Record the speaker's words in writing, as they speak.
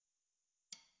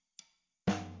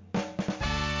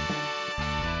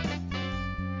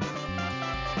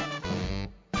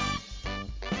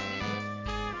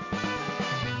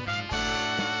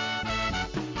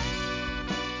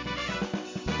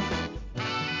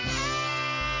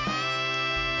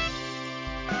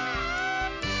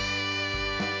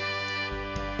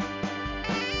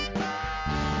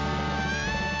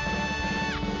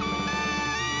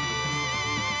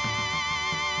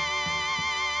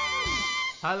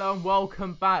Hello and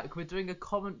welcome back. We're doing a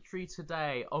commentary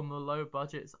today on the low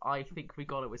budgets. I think we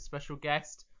got it with special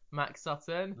guest Max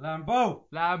Sutton. Lambo!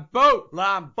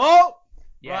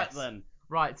 Yes. Right then.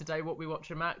 Right, today what we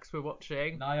watching, Max? We're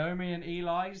watching Naomi and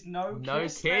Eli's No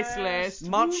Kiss List.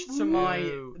 Much to my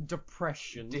Woo.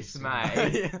 depression.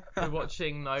 Dismay. Yeah. We're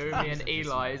watching Naomi and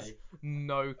Eli's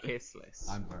No Kiss List.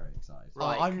 I'm very excited.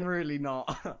 Right. Oh, I'm really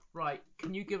not. Right,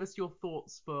 can you give us your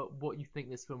thoughts for what you think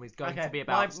this film is going Okay, to be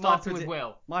about? my Starting with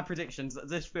Will. My predictions that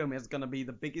this film is going to be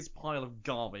the biggest pile of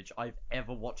garbage I've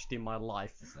ever watched in my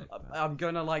life. I'm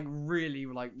going to really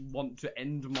want to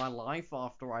end my life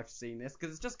after I've seen this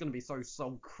because it's just going to be so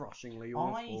soul-crushingly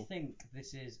awful. I think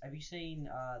this is. Have you seen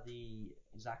the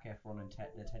Zac Efron and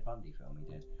the Ted Bundy film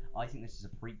he did? I think this is a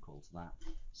prequel to that.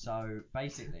 So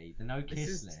basically, the No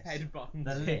Kiss list. Ted Bundy.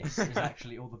 The list is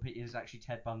actually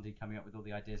Ted Bundy coming up with all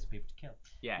the ideas of people to kill.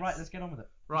 Yes. Right, let's get on with it.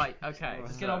 Right, okay.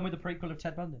 Let's get on with the prequel of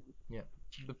Ted Bundy. Yeah.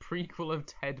 The prequel of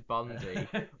Ted Bundy,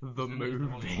 the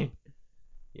movie.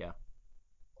 Yeah.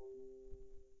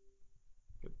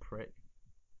 Good prick.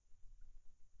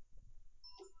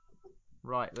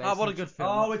 Right. Oh, what a good film.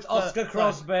 Oh, it's Oscar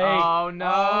Crosby. Oh no.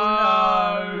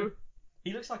 Oh no.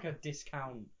 He looks like a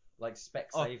discount,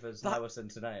 Specsavers that- Lower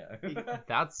Centineo.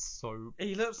 That's so.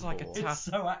 He looks like Cool. a It's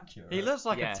so accurate. He looks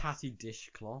like Yes. a tatty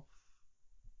dishcloth.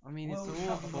 I mean, Well, it's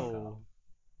shut the fuck awful.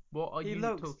 What are He you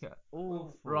looks talking about?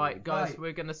 Awful. Right, guys, Right.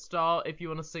 we're gonna start. If you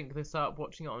want to sync this up,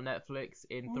 watching it on Netflix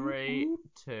in 3,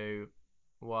 2,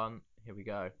 1. Here we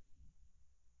go.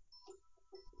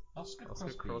 Oscar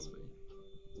Oscar Crosby.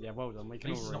 Yeah, well done. We At can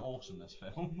least all it's read. not awesome, this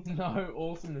film. No,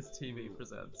 Awesomeness TV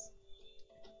presents.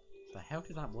 The hell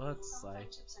did that word say?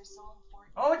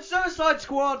 Oh, it's Suicide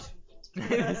Squad!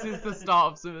 This is the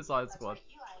start of Suicide Squad.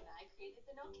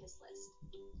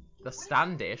 The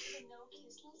Standish.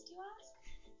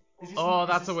 Oh,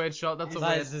 that's a weird shot. That's a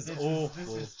weird. This is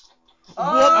awful.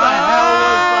 Oh! What the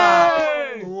hell was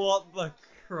Hey! that? What the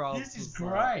crap? This is was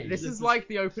great. This is like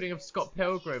the opening of Scott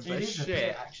Pilgrim, It but is a shit.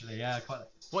 bit, actually, yeah. Quite.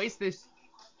 What is this?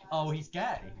 Oh, he's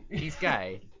gay. He's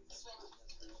gay.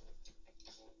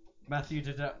 Matthew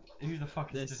Didot. Who the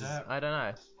fuck is This Didot? I don't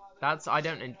know. I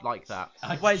don't like that.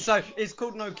 Wait, so it's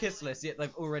called No Kiss List, yet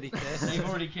they've already kissed? They've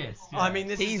already kissed. Yeah. I mean,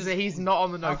 this is He's not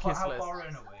on the no how kiss far, list. How far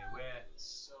in are we?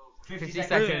 We're 50 50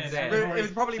 seconds seconds in. in. It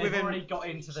was probably They've within- already got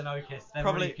into the no kiss. They've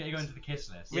Probably- already got into the kiss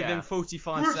list. Yeah. Within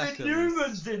 45 Griffith seconds.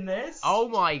 Newman's in this. Oh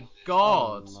my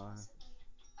god. Oh, no.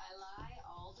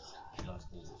 She lies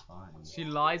all the time. She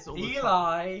lies all the time.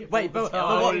 Eli. Wait, but, time.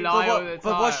 Oh, lie all the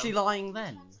but was time. she lying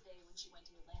then?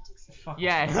 Fuck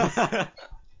Yeah. off.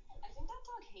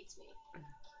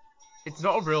 It's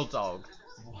not a real dog.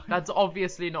 That's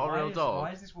obviously not a real Why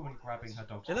dog. is this woman grabbing her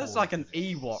dog's It looks paws? like an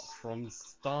Ewok from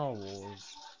Star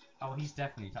Wars. Oh, he's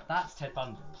definitely. That's Ted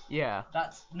Bundy. Yeah.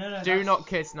 That's no. Do that's not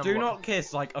kiss number Do one. not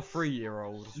kiss like a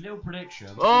 3-year-old. Little prediction.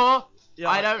 Oh! Yeah,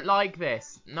 I don't like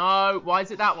this. No, why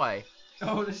is it that way?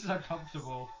 Oh, this is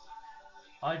uncomfortable.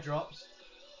 Eye drops.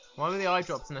 Why were the eye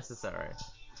drops necessary?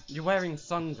 You're wearing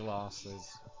sunglasses.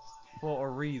 For a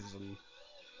reason.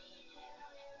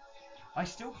 I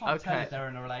still can't tell Okay. if they're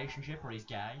in a relationship or he's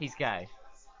gay. He's gay.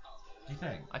 Do you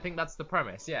think? I think that's the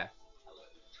premise, yeah.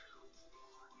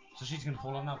 So she's gonna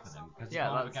fall in love with him because Yeah, you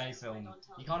can't have a that's- gay film.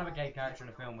 You can't have a gay character in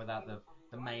a film without the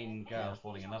main girl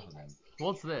falling in love with him.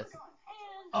 What's this?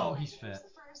 Oh, he's fit.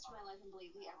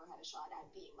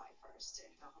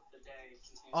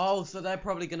 Oh, so they're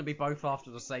probably going to be both after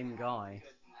the same guy.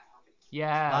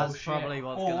 Yeah. That's Oh, shit. probably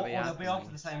what's gonna be Or they'll be happening.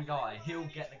 after the same guy. He'll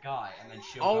get the guy, and then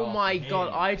she'll. Oh go my after god,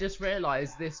 him. I just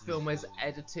realised this film is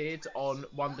edited on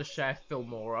Wondershare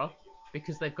Filmora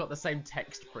because they've got the same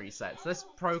text presets. This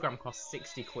program costs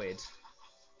 60 quid.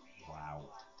 Wow.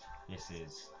 This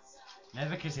is.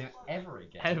 Never kiss him ever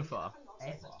again. Ever.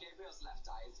 Ever.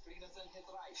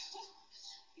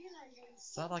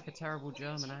 Is that like a terrible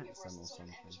German accent or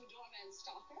something?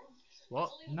 What?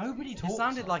 Nobody talks. It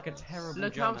sounded like a terrible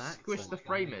Look how German accent. squished the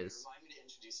frame is.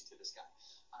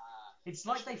 It's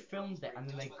like they filmed it and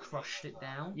then they crushed it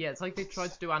down. Yeah, it's like they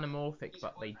tried to do anamorphic,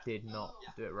 but they did not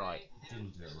do it right.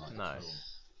 Didn't do it right. No. At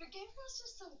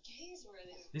all.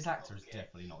 This actor is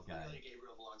definitely not gay.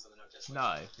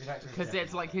 No. This actor is Because it's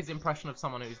definitely like not his impression of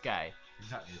someone who's gay. gay.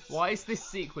 Exactly. Why is this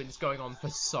sequence going on for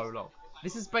so long?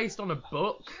 This is based on a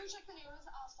book?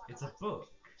 It's a book.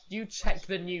 You check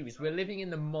the news. We're living in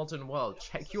the modern world.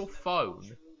 Check your phone.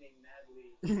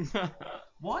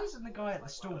 Why isn't the guy at the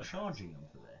store charging them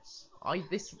for this?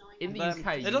 In the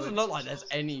UK, It doesn't look like there's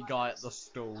any guy at the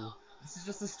stall. This is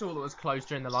just a stall that was closed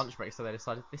during the lunch break, so they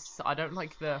decided this. I don't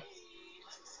like the.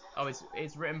 Oh,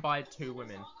 it's written by 2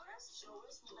 women.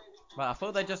 Right, I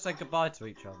thought they just said goodbye to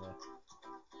each other.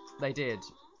 They did.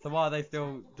 So why are they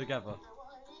still together?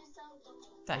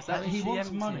 Is that He she wants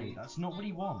empty? money. That's not what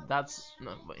he wants. That's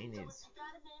not what he needs.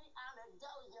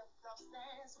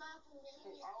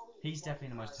 He's definitely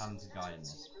the most talented guy in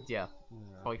this. Yeah,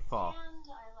 by far. And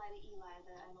I lie to Eli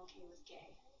that I'm okay with gay.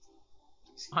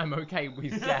 I'm okay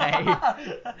with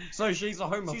gay. So she's a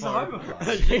homophobe. She's a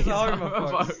homophobe. She's a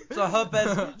homophobe. So her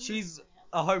best, she's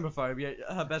a homophobe. Yet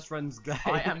her best friend's gay.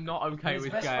 I am not okay His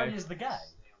with best friend gay. is the gay.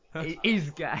 He is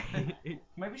gay.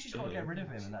 Maybe she's got to get rid of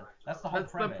him, and that's the whole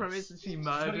That's premise. the premise that she She's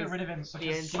got to get murders rid of him because the she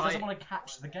entire. doesn't want to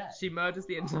catch the gay. She murders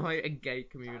the entire gay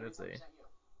community.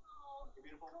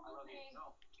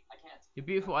 You're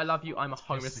beautiful. I love you. I'm a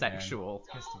homosexual.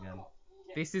 Kissed again.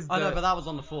 This is I know, but the. that was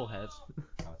on the forehead.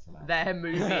 Oh, it's allowed. Their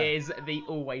movie is the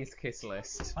always kiss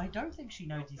list. I don't think she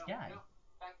knows he's gay.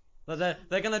 But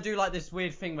they're gonna do like this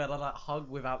weird thing where they like hug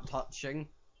without touching.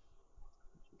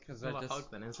 Because they're Not a just. hug,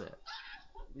 then, is it?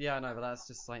 Yeah, I know, but that's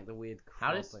just like the weird How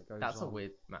crowd does that goes that's on. a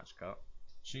weird match cut.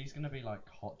 She's gonna be like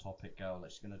Hot Topic girl.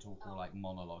 Like she's gonna talk all like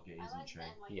monologue, isn't she?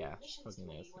 Yeah, she fucking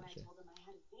is, isn't she?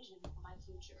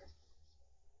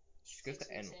 She goes to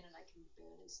N. She can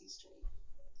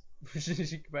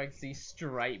barely see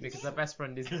straight because her best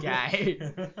friend is gay.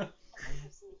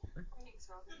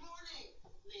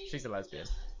 She's a lesbian.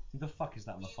 Who the fuck is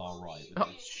that on the far right with Oh,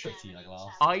 the shitty like glass?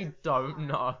 I don't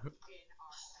know.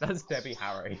 That's Debbie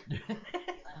Harry.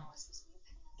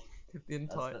 The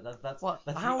entire. That's What?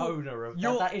 the How- owner of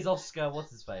you're- that is Oscar. What's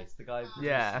his face? The guy. Who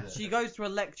Yeah. produced it. She goes to a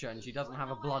lecture and she doesn't have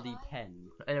a bloody pen.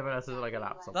 Everyone else has like a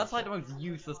laptop. That's like the most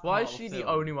useless part Why is of she the the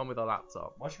film. only one with a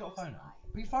laptop? Why she got a phone out?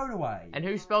 Put your phone away. And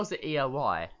who spells it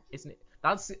E-L-Y? Isn't it?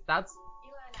 That's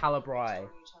Calibri,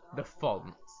 the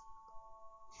font.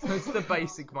 So it's the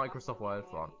basic Microsoft Word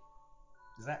font.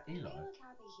 Is that Eli? They look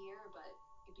happy here, but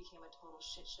it became a total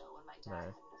shit show when my dad No. had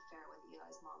an affair with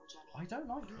Eli's mom, Jenny. I don't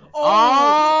like it.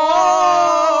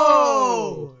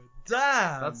 Oh!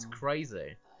 Damn! That's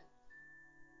crazy.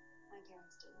 My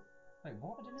parents didn't. Wait,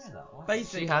 what? I didn't hear that. Why?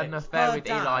 Basically, She had an affair her with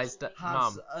dad Eli's has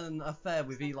mum. an affair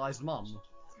with Eli's mum.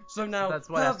 So now That's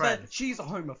why they're friends. she's a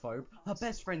homophobe, her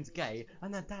best friend's gay,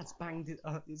 and her dad's banged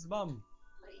his mum.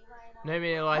 But Eli and I... No,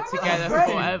 me and like Why were together they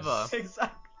friends? forever.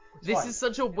 Exactly. This Right. is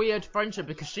such a weird friendship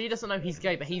because she doesn't know he's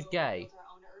gay, but he's gay. built our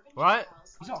own urban Right?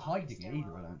 treehouse He's not on hiding top it of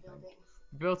either, I a don't think. building.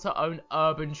 Built her own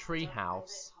urban It's a tree private,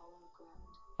 house. hollow ground.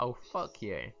 Oh, fuck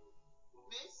you.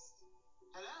 Miss?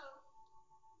 Hello?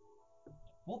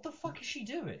 What the fuck is she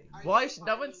doing? Why is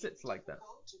no one sits like that?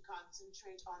 To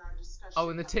concentrate on our discussion Oh,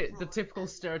 and the of the typical broad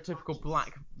stereotypical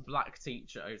black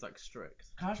teacher who's like strict.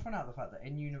 Can I just point out the fact that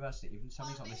in university, even if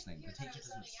somebody's not listening, the teacher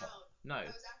doesn't stop. No.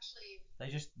 They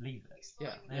just leave it.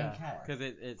 Yeah. They don't care. Because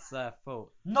it's their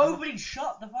fault. Nobody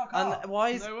shut the fuck up. And why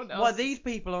is No one why else- these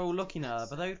people are all looking at her,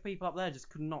 but those people up there just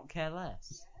could not care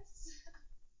less.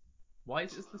 Why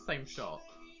is it the same shot?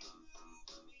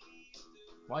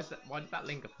 Why did that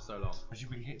linger for so long? Has she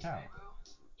been kicked out? I'm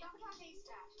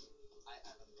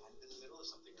in the middle of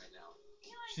something right now.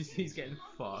 He's getting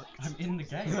fucked. I'm in the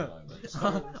game at the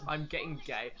moment. I'm getting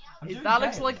gay. I'm doing That gay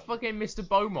looks at like the moment. fucking Mr.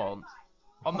 Beaumont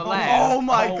on the Oh, left. Oh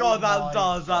my Oh god, that my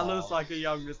does. That God. looks like a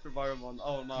young Mr. Beaumont.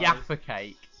 Oh no. Yaffa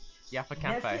cake. Yaffa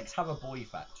cafe. Netflix have a boy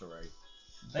factory.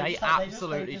 They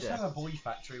absolutely they just do. have a boy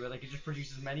factory where they can just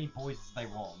produce as many boys as they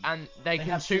want. And they can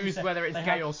have two choose se- whether it's they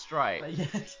gay have- or straight. But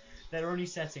yes, their only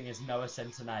setting is Noah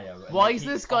Centineo. and Why they has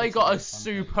keep this guy got a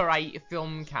constantly Super 8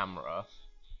 film camera?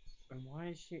 And why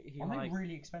is he funding. Are like? they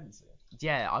really expensive?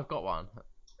 Yeah, I've got one.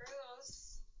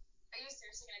 Bruce, are you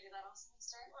seriously gonna do that all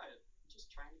semester? What? Just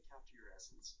trying to capture your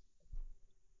essence.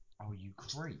 Oh, you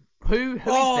creep. Who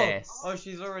Oh! is this? Oh,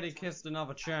 she's already kissed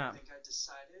another I chap. think I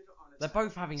decided on a They're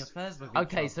both having affairs with each other.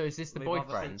 Okay, so is this the With other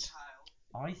boyfriend?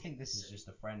 child. I think this is just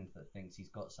a friend that thinks he's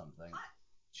got something.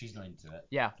 She's not into it.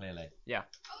 Yeah. Clearly. Oh no,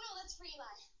 that's for Eli.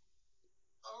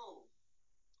 Oh,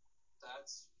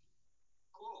 that's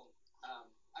cool. I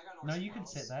got No, you can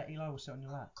sit there. Eli will sit on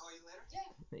your lap. Call you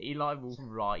later. Eli will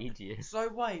ride you. So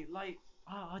wait, like,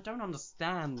 I don't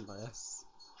understand this.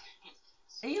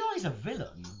 Eli's a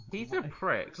villain. He's a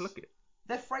prick. Look at.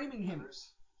 They're framing him.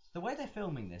 The way they're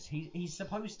filming this, he's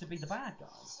supposed to be the bad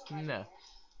guy. No.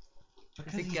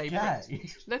 Because He's a he's gay gay.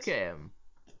 Look at him.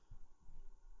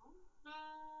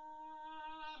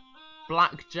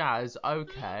 Black jazz,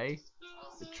 okay.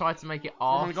 Try to make it Oh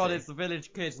arty. my god, it's the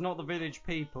village kids, not the village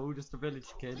people, just the village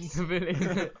kids. The village.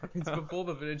 It's before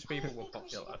the village people were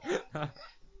popular.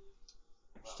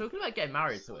 She's talking about getting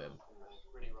married to him.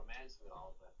 Pretty romantic and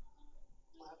all, but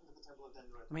what happened to the Temple of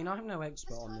Dendroid? I mean, I'm no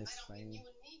expert on this thing,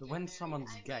 but when someone's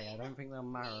gay, I don't think they'll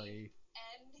marry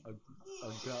a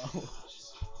girl.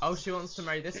 Oh, she wants to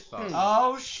marry this fuck.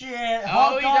 Oh shit! Oh,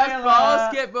 Hot he guy does alert.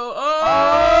 basketball.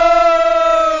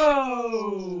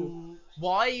 Oh!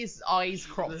 Why is eyes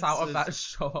cropped This out of is- that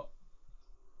shot? God,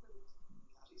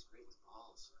 he's great with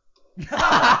balls.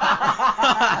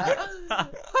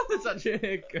 That's actually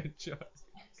a good joke.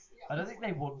 I don't think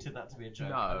they wanted that to be a joke.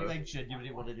 No. I think they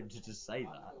genuinely wanted him to just say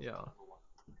that. Yeah.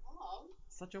 Hello.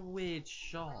 Such a weird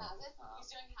shot. Has it? He's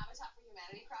doing Habitat for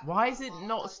Humanity crap. Why is it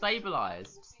not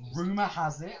stabilized? Rumor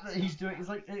has it that he's doing. It's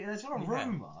like it's not a Yeah.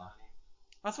 rumor.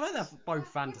 I swear they're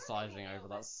both fantasizing over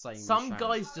that same Some shot.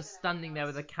 guy's just standing there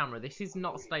with a camera. This is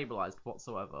not stabilized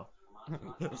whatsoever.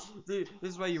 Dude,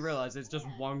 this is where you realise it's just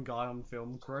one guy on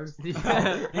film crew. This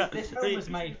film was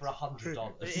made for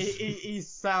 $100. He's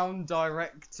sound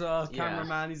director, Yeah.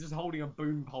 cameraman. He's just holding a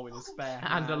boom pole in his spare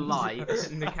hand. And a light,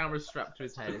 and the camera's strapped to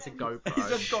his head. It's a GoPro. He's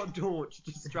just got a torch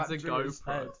just strapped It's a to his GoPro.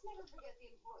 head. Never forget the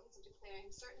importance of declaring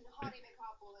certain haughty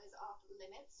metropolis off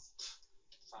limits.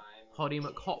 Fine. Hoddy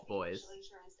McHot Boys.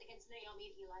 Insurance against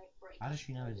Naomi and Eli Brake. How does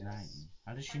she know his name?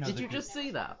 How does she know? Did the you just see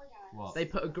that? What? They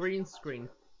put a green screen.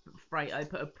 They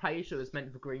put a page that was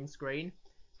meant for green screen,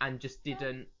 and just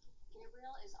didn't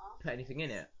Gabriel is off. put anything in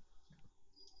it.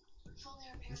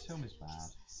 This film is bad.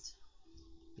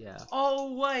 Yeah.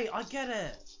 Oh wait, I get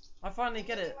it. I finally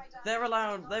get it. They're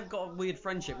allowed. They've got a weird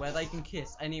friendship where they can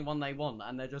kiss anyone they want,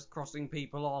 and they're just crossing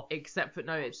people off, Except for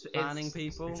no, it's banning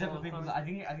people. Except for or people something. that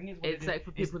I think it's what it Except is,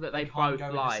 for people is that they can't both go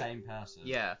with like. the same person.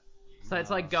 Yeah. So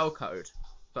it's like girl code,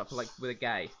 but for like with a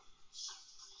gay.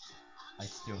 I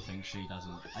still think she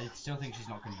doesn't. I still think she's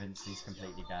not convinced he's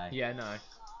completely gay. Yeah. No.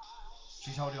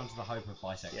 She's holding on to the hope of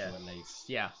bisexual Yeah. at least.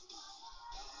 Yeah.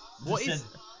 Just What is?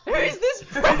 said- Who is this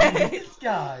Who's prick? this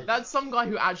guy? That's some guy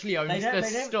who actually owns the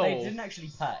stall. They didn't actually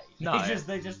pay. No.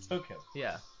 They just took him.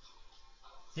 Yeah.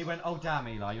 He went, oh damn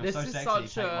Eli, you're This so is sexy,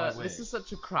 such take my a wig. this is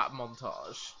such a crap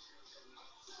montage.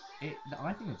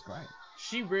 I think it's great.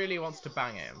 She really wants to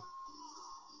bang him.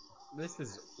 This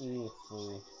is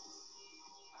awful.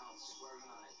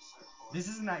 This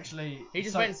isn't actually. He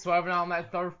just so- went swerving on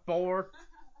that surfboard.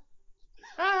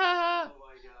 Ah!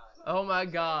 Oh my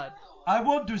god. I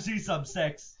want to see some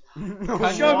sex. Can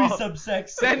Show me you- some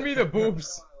sex. Send me the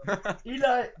boobs.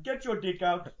 Eli, get your dick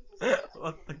out.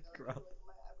 What the crap?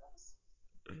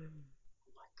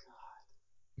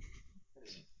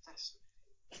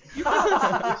 You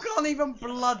can't even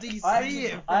bloody see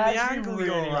it from the angle really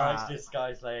you're like at. this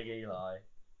guy saying Eli.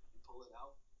 Pull it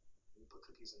out and put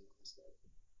cookies in instead.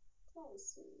 Oh,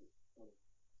 sweet.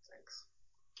 Thanks.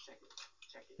 Check it.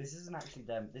 Check it. This isn't actually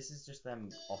them. This is just them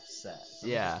offset.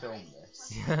 Yeah. Film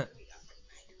this.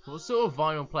 What sort of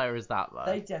vinyl player is that though?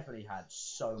 They definitely had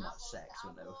so much sex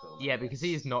when they were filming. Yeah, because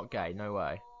he is not gay. No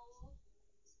way.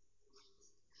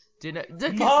 Do you know?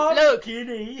 Mom, Look,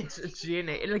 Kitty.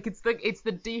 Ginny. Look, it's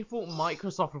the default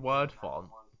Microsoft Word font.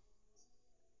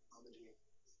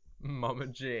 Mama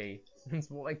G. That's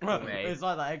what they call me. It's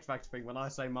like that X Factor thing. When I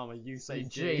say mama, you say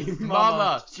G. G.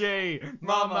 Mama G.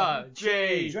 Mama Do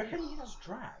G. you reckon he does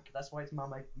drag? That's why it's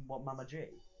Mama G.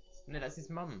 No, that's his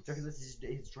mum. Do you reckon this is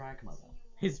his drag mother?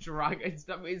 His drag.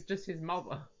 It's just his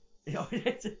mother.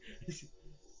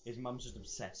 His mum's just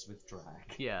obsessed with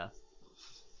drag. Yeah.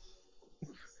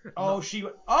 Oh, she's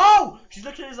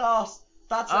looking at his ass.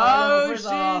 That's her Oh, for his she's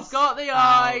ass. got the Ouch.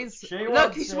 eyes. She Look,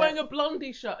 wants he's it. wearing a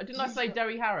blondie shirt. Didn't I say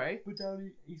Derry Harry? But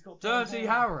Daddy, he's got Dirty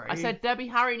Harry. I said Debbie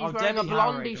Harry and he's Oh, wearing Debbie a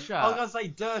blondie Harry. shirt. I was gonna say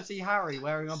Dirty Harry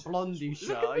wearing a blondie shirt.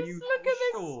 Look at Are this! you Look at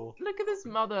this! sure? Look at this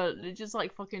mother. It's just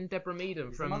like fucking Deborah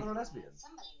Meadham Is the mother from. a lesbian?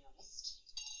 Somebody noticed.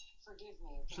 Forgive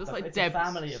me. She looks like It's Deb. a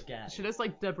family of gays. She looks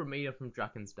like Deborah Meadham from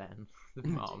Dragon's Den. The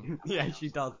mum. Yeah, she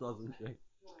does, doesn't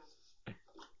she?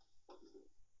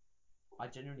 I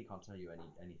genuinely can't tell you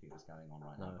anything that's going on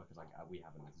right now No. because we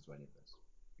haven't listened to any of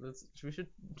this. We should.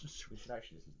 We should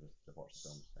actually listen to this to watch the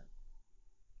film today.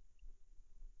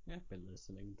 Yeah, I've been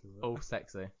listening to it. Oh,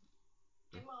 sexy.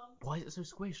 Hey, Mom. Why is it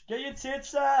so squished? Get your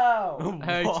tits out!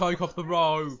 Hey, take off the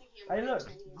robe. Hey,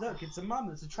 look, it's a mum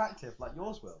that's attractive like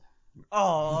yours will.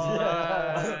 Oh,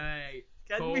 Hey.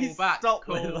 can Call we back, stop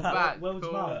call with that? back. Will's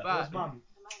Call mum. back. Will's mum.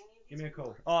 Give me a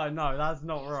call. Oh no, that's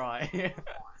not right.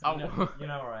 Oh. You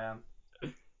know where I am.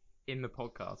 In the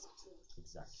podcast.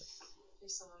 Exactly.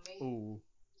 There's some of me. Ooh.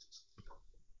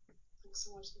 Look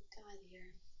so much the guy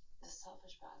here. The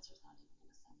selfish bastard's not even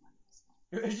gonna send money this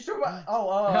month. Did you talk about? Oh,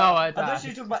 I I thought you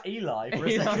were talking about Eli for a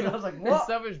Eli. second. I was like, The what?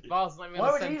 savage boss not even Why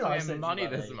gonna would send Eli him send you money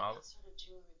money? this month. What sort of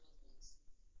jewelry business?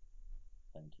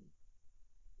 Thank you.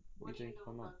 What do you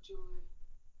know about jewelry?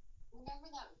 Remember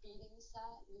that beading set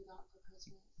you got for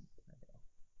Christmas?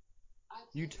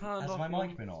 You turned Has off my your-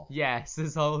 mic been off? Yes,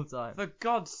 this whole time. For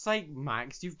God's sake,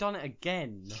 Max, you've done it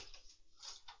again.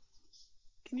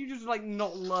 Can you just like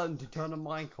not learn to turn a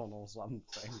mic on or something?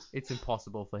 It's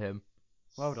impossible for him.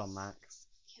 Well done, Max.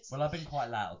 Well, I've been quite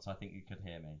loud, so I think you could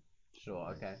hear me. Sure,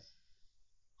 okay.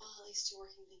 Well, at least you're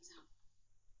working things out.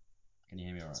 Can you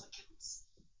hear me alright? That's what counts.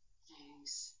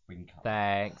 Thanks. We can cut.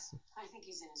 Thanks. I think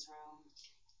he's in his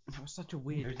room. That was such a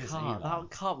weird Who's this cut. Eli? That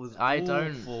cut was I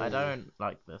awful. don't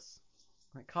like this.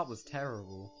 That cut was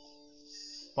terrible.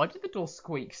 Why did the door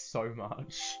squeak so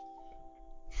much?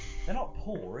 They're not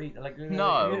poor either. Like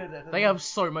No, they have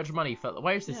so much money.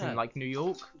 Where is this Yeah. in, like, New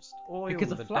York? Just oil Because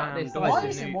a the flat damn this door. size Why in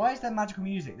is New- it? Why is there magical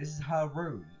music? This is her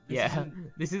room. This Yeah,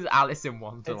 isn't- this is Alice in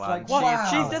Wonderland. like, What? Wow.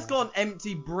 She's just got an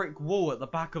empty brick wall at the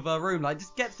back of her room. Like,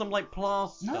 just get some like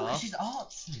plaster. No, she's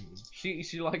artsy.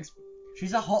 She likes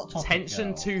She's a hot topic tension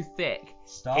girl. too thick.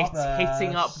 Starburst. It's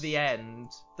hitting up the end.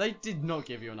 They did not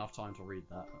give you enough time to read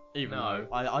that. Even No.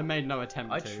 though I made no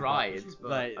attempt I to. tried, but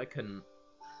they- I couldn't.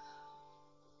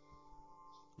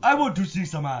 I want to see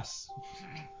some ass.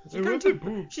 She's going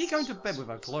to bed with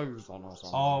her clothes on or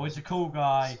something. Oh, it's a cool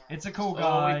guy. It's a cool Oh,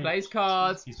 guy. he plays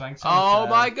cards. He's playing Oh solitaire.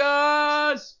 my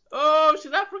god! Oh,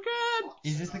 she's African!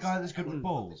 Is this the guy that's good with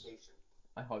balls?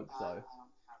 I hope so.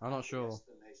 I'm not sure.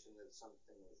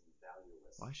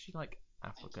 Why is she, like,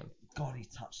 African? God, he's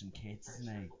touched some kids,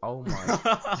 isn't Oh my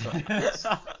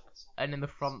god. And in the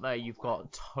front there, you've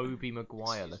got Toby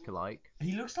Maguire lookalike.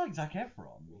 he? He looks like Zac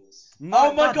Efron. No,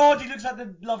 Oh my that- god, he looks like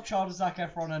the love child of Zac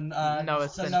Efron and Noah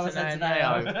Centineo.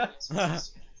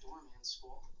 Centineo.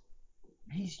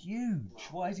 He's huge.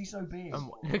 Why is he so big?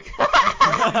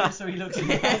 So he looks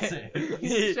massive.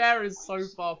 His chair is so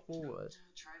far forward.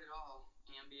 Tried it all.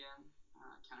 Ambien,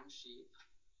 counting sheep,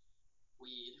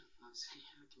 weed,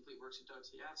 complete works of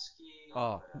Dostoevsky.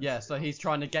 Oh, yeah, so he's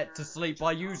trying to get to sleep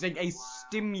by using a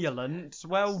stimulant.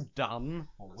 Well done.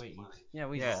 Oh, weed. Yeah,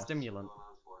 we Yeah. use a stimulant.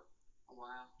 A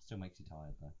while. Still makes you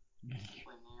tired though.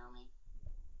 Blame Naomi.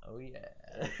 Oh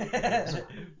yeah.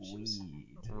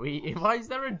 Weed. Why is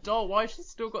there a dog? Why has she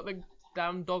still got the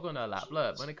damn dog on her lap?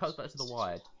 Look, when it comes back to the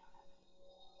wide.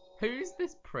 Who's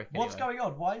this prick? What's anyway?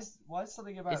 going on? Why is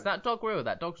something about? Is that dog real?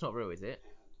 That dog's not real, is it?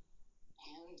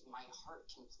 And my heart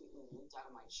completely leaked out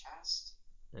of my chest.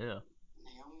 Yeah.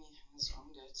 Naomi has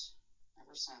owned it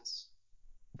ever since.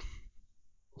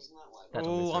 Isn't that like That dog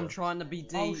Oh, is I'm real. trying to be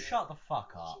Oh, deep. shut the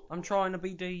fuck up. I'm trying to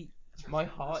be deep. My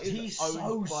heart is He's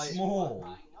owned so by... small. I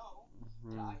know.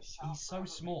 Mhm. He's so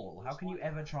small. How can you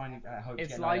ever try and hope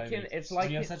It's to get like Naomi it's when like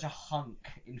you have in, such a hunk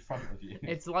in front of you?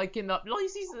 it's like in the... Like, you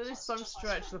see, there's some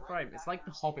stretch of the frame. It's like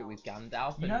The Hobbit with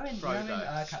Gandalf You and know in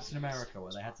Frodo. Captain America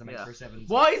where they had to make Yeah. Chris Evans.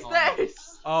 What is like,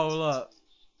 this? Oh, look.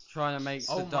 Trying to make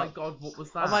Oh the my duck. god, what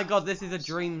was that? Oh my god, this is a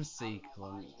dream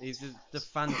sequence. He's just the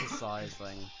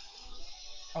fantasizing.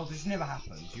 Oh, this never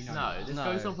happened. You know. No, that. this No.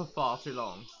 goes on for far too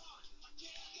long.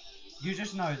 You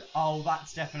just know. Oh,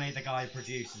 that's definitely the guy who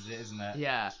produces it, isn't it?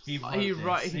 Yeah. He wrote He this.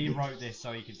 wrote- He wrote this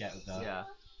so he could get with her. Yeah.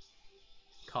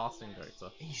 Casting director.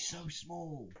 He's so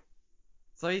small.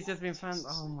 So he's just been fan.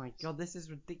 Oh my god, this is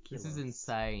ridiculous. This is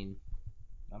insane.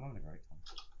 I'm having a great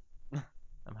time.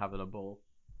 I'm having a ball.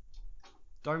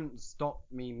 Don't stop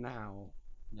me now.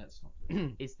 Let's stop.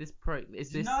 Is this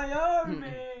Is this...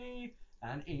 Naomi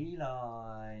and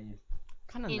Eli.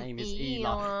 What kind of name is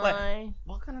Eli? Wait,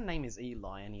 what kind of name is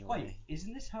Eli anyway? Wait,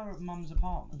 isn't this her mum's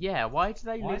apartment? Yeah, why do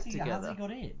they Why live has he together?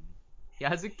 got in? He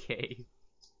has a key.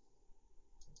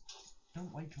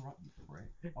 Don't wake her up, you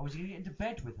prick. Oh, is he gonna get into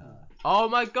bed with her? Oh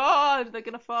my god, they're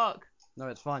gonna fuck. No,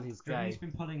 it's fine. He's He's gay.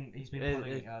 been pulling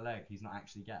her leg. He's not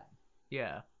actually gay.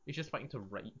 Yeah, he's just fighting to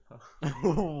rape her.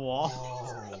 What?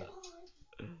 Whoa.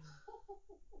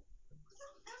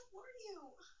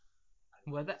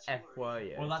 Where the F were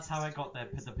you? Well, that's how I got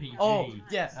the PG. Oh,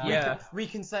 yeah, Yeah. We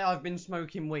can say I've been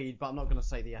smoking weed, but I'm not gonna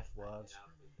say the F word.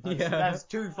 Yeah. That's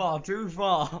too far. Too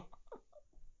far.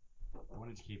 I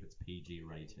wanted to keep its PG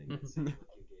rating.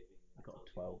 I got a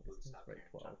 12. This is rate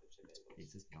 12.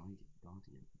 It says guidance.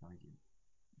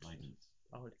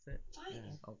 Oh, is it? Yeah.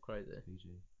 Oh, crazy. PG.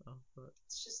 Oh, fuck.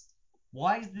 It's just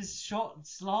Why is this shot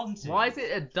slanted? Why is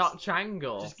it a Dutch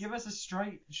angle? Just give us a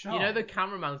straight shot. You know the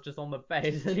cameraman's just on the bed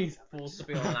and he's forced to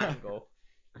be on an angle.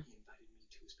 He invited me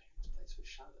to his parents' place for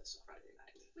Shabbos on Friday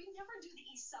night. we never do the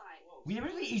east side. We never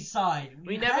do the east side. We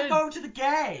We never- never go to the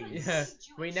gays. Yeah,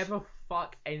 we never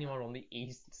fuck anyone on the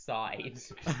east side.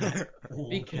 All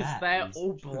Because gays. they're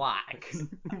all black.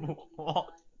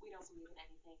 What? We don't believe in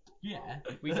anything. Yeah.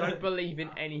 We don't believe in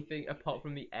anything apart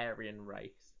from the Aryan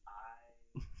race.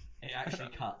 It actually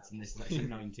cuts, and this is actually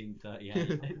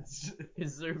 1938. It's... It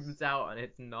zooms out and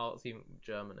it's Nazi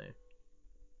Germany.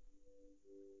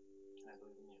 I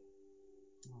believe in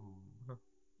you.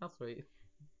 That's sweet.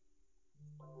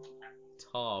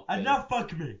 Tar. And now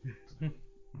fuck me.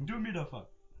 Do me the fuck.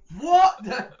 What?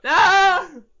 Ah!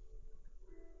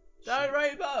 Don't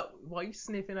rape her! Why are you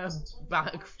sniffing her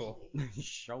back for?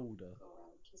 Shoulder. Go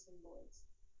around kissing boys.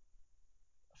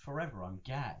 Forever, I'm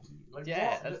gay. Like,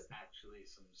 Yeah, what? that's- actually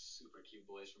some super cute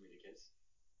boys for me to kiss.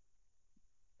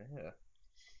 Yeah.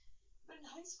 But in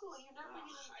high school, you never really.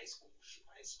 High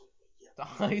school, yeah. The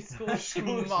high school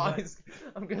school schmice.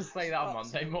 I'm gonna say that on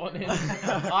Monday morning.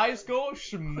 High school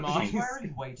She's schmice.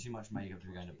 wearing way too much makeup to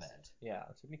be going to bed. Yeah,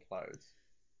 too many clothes.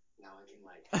 Now I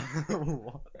can like.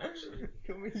 What?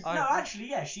 Can we? No, actually,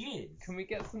 yeah, she is. Can we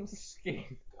get some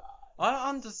skin? I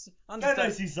understand.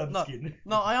 see some No. skin.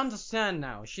 No, I understand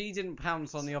now. She didn't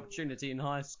pounce on the opportunity in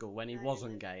high school when he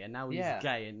wasn't gay, and now he's Yeah.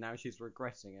 gay, and now she's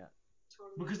regretting it.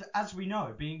 Because, as we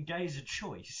know, being gay is a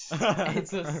choice.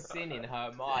 It's a sin in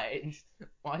her mind.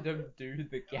 I don't do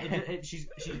the gay. She's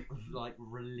like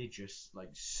religious, like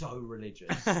so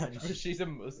religious. And But she's a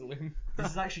Muslim.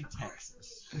 this is actually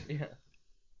Texas. Yeah.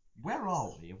 Where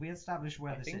are we? Have we established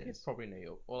where I this think is? it's probably New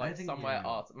York or I like think somewhere New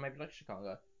York. art, maybe like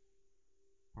Chicago.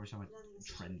 Probably somewhere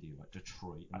trendy, like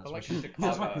Detroit. I And feel like that's,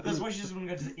 Chicago. why, that's why she's just gonna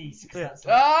go to the east. 'Cause Yeah. that's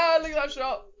Ah, look at that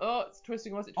shot! Oh, it's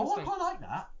twisting. Why is it Oh, I twisting? quite like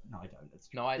that. No, I don't. It's,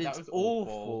 No, that It's was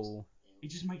awful. it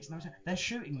just makes no sense. They're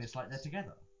shooting this like they're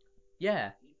together.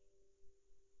 Yeah.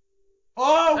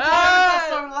 Oh, Ah!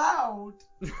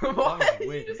 why is that so loud? Why? That was You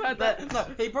weird. just had that. No,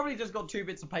 he probably just got 2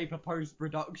 bits of paper post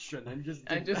production and just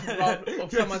And just rub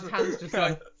off someone's hands, just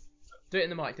like, do it in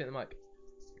the mic, do it in the mic.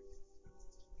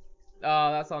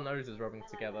 Oh, that's our noses rubbing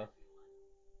together.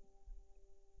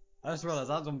 I just realised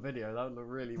that's on video. That would look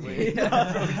really weird.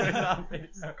 Yeah.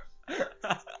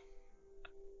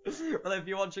 Well, if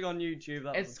you're watching on YouTube,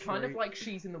 that's It's kind of like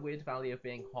she's in the weird valley of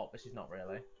being hot, but she's not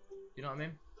really. You know what I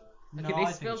mean? No, Okay, I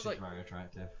this think feels she's like- very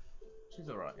attractive. She's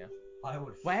alright, yeah. I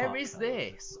would. Where fuck is her.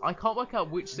 this? I can't work out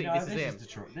which city No, this is in.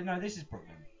 Detroit. No, this is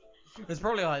Brooklyn. It's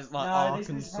probably like no,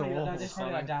 Arkansas this is probably, or no, this is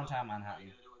probably like something. downtown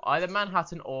Manhattan. Either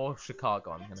Manhattan or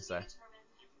Chicago, I'm gonna say.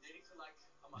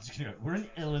 We're in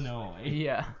Illinois.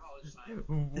 Yeah.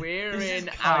 We're This is in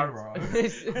Cairo.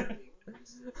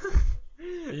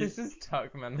 This is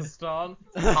Turkmenistan.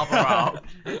 Cover up.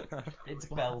 It's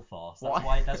Belfast.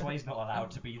 Why? That's why he's not allowed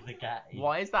to be the gay.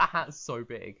 Why is that hat so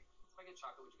big? If I get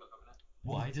chocolate, would you go coconut?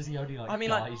 Why does he only like I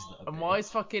mean, like- guys that are And big? why is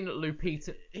fucking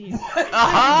Lupita? He's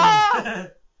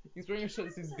He's wearing a shirt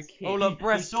that says the king. Oh look,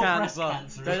 breast saw breast cancer.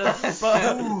 cancer. They're just- Ooh.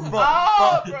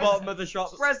 Ah, breast- bottom of the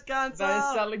shop. Breast cancer. They're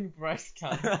selling breast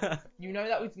cancer. You know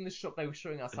that was in the shop they were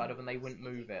showing outside of, and they wouldn't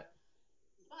move it.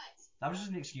 But That was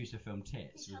just an excuse to film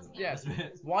tits, wasn't it? Yeah.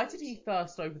 Why did he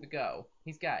thirst over the girl?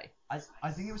 He's gay.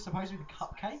 I think it was supposed to be the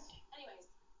cupcake, anyways,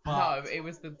 but No, it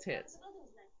was the tits. the building's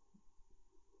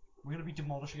next. we're gonna be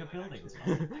demolishing a building.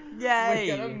 tonight. Yay!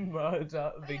 We're gonna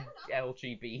murder the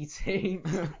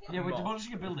LGBT. Yeah, we're mob.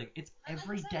 demolishing a building. It's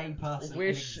every gay person We're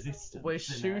in sh- existence. We're in it.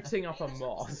 shooting up a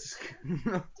mosque.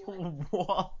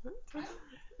 What?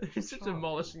 It's just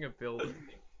demolishing a building.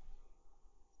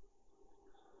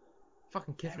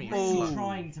 Fucking kiss me, you Really Oh. slut.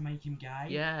 trying to make him gay.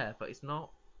 Yeah, but it's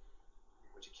not.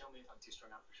 Would you kill me if I'm too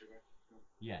strung out for sugar?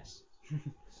 Yes.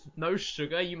 No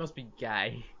sugar, you must be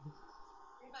gay.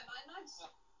 Read my mind, Max?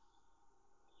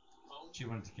 She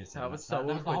wanted to kiss him. That was so that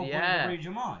was the awkward, whole point yeah. of read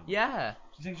your mind. Yeah.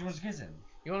 She thinks she wants to kiss him.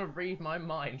 You wanna read my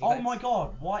mind? Oh Let's my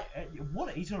god! Why?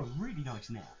 What? He's got a really nice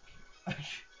neck.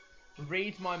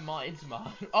 Read my mind, man.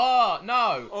 Oh,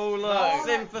 no! Oh look, No.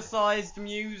 synthesized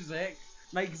music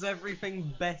makes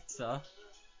everything better.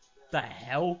 The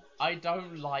hell? I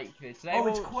don't like this. They Oh,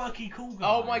 it's will- quirky cool guy.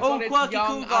 Oh my Oh, God, it's quirky young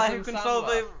cool guy Adam who can solve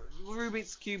the Sandler.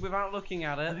 Rubik's Cube without looking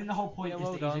at I it. think the whole point Yeah, is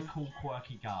well that he's done. a cool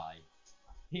quirky guy.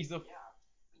 He's a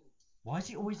Why is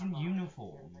he always in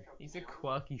uniform? he's a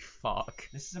quirky fuck.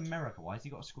 This is America. Why has he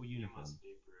got a school uniform?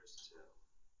 Be Bruce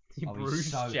too. He Oh, Bruce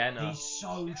he's so, Jenner. He's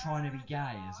so trying to be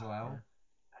gay as well.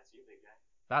 That's you, big guy.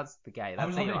 That's the gay. I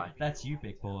That's love Eli. it. That's you,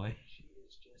 big boy. She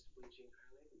is just bleaching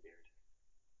her lady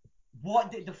beard.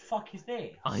 What the fuck is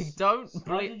this? I don't Why did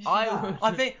bleed. you do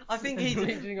that? I think he's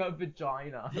bleeding a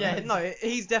vagina. yeah, no,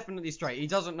 he's definitely straight. He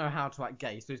doesn't know how to act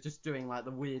gay, so he's just doing like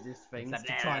the weirdest things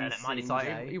to try and Miley seem Cyrus.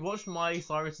 gay. He watched Miley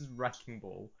Cyrus's Wrecking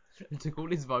Ball and took all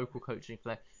his vocal coaching for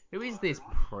that. Who is this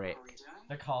prick? What are we doing?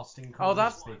 The casting. Oh, call is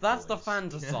that's big the boys.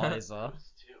 fantasizer.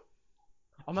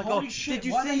 Oh my Holy god! shit, Did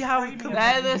you why are see they how framing com- him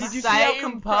They're the did you see how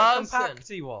same person. compact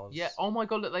he was? Yeah. Oh my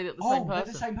god! Look, they look the Oh, same they're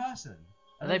person. the same person.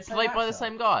 Are they the same played by the actor?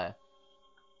 same guy?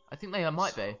 I think they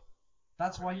might be.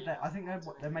 That's why I think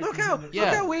they're making. Look how him look Yeah.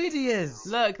 look how weird he is.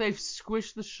 Look, they've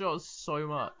squished the shots so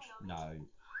much. No,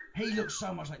 he looks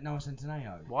so much like Noah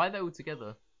Centineo. Why are they all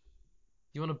together?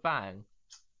 You want to bang?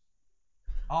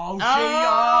 Oh, she.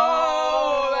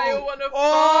 Oh, Oh, still wanna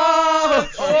Oh!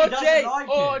 fuck. She doesn't Orgy, like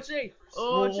it. orgy,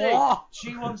 orgy. What?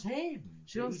 She wants him.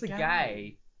 She wants the He's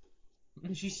gay.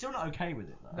 She's still not okay with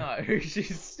it though. No, she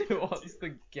still wants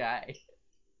the gay.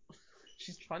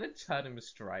 She's trying to turn him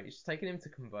straight. She's taking him to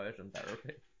conversion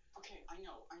therapy. Okay, I know.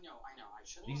 I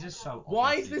shouldn't. These are so.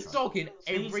 Why is obviously this trying- dog in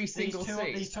every single these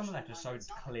scene? These two on the left are so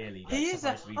clearly. He like, is.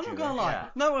 supposed to be I'm not Jewish. gonna lie. Yeah.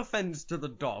 No offense to the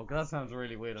dog. That sounds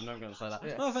really weird. I'm not gonna say that.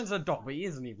 Yeah. No offense to the dog, but he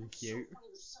isn't even cute.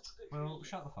 Well,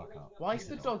 shut the fuck up. Why is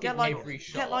the dog Get in like every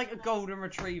shot? get like a golden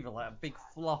retriever, like a big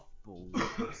fluff ball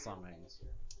or something.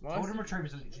 Why is Golden the-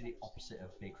 retrievers are literally the opposite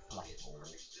of big fluff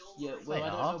balls. Yeah, well, I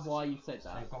don't know why you said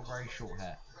They've got very short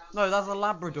hair. No, that's a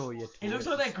Labrador. You. It looks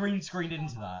twit. like they're green screened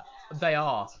into that. They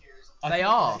are. I They think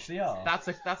are. actually are. That's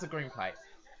a green plate.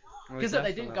 Well, Because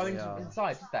they didn't go definitely are.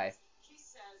 inside, did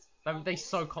they? They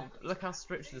so look how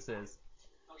stretched this is.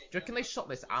 Do you reckon they shot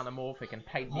this anamorphic and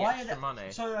paid the Why are extra they... money?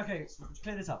 So okay,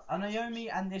 clear this up. Are Naomi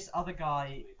and this other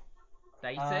guy,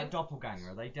 Dating?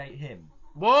 doppelganger, they date him.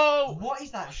 Whoa! What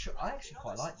is that? I actually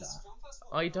quite like that.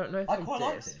 I don't know if I they quite did.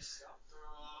 like this.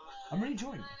 I'm really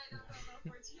enjoying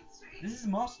it. This is a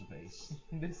masterpiece.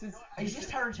 This is. Is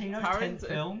this Tarantino's Tarant- 10th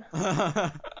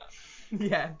film?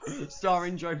 Yeah.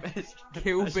 Starring Joe Pesci.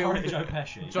 Kill Bill. Starring Joe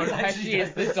Pesci. Joe It's actually Pesci is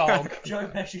Joe- the dog. Joe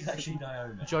Pesci's actually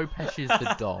Naomi. Joe Pesci is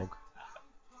the dog.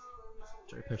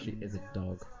 Joe Pesci is a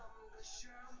dog.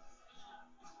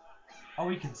 Oh,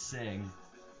 he can sing.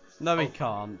 No, he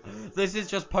can't. This is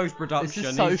just post production.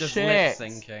 This is so He's just shit.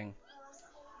 lip syncing.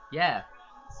 Yeah.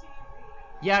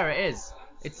 Yeah, it is.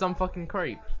 It's some fucking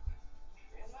creep.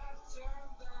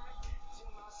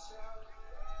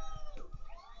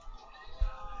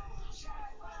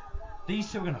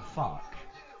 These two are gonna fuck.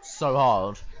 So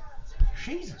hard.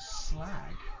 She's a slag.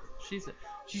 She's.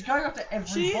 She's going after every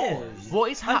She boy. is.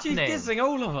 What is And happening? she's kissing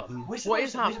all of them. We're What is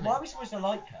supposed to- happening? Why are we supposed to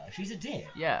like her? She's a dick.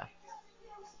 Yeah.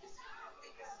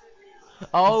 It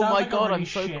Oh sounds my like a god, really I'm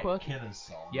so shit quirky. Killers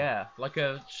song. Yeah, like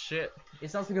a shit.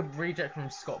 It sounds like a reject from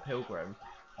Scott Pilgrim.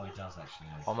 Oh, it does actually.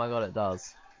 Oh my god, it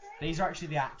does. These are actually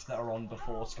the acts that are on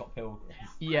before Scott Pilgrim.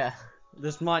 Yeah.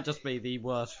 This might just be the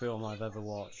worst film I've ever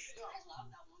watched.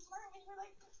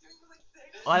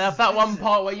 I love that one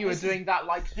part where you were doing that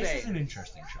like This is thing. an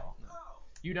interesting shot.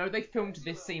 You know they filmed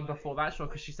this scene before that shot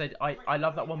because she said, I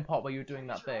love that one part where you were doing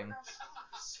that thing.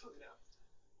 It's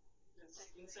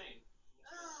insane.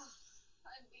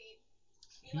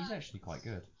 He's actually quite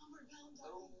good.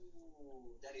 Oh,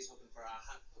 Daddy's hoping for a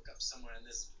hot hookup somewhere in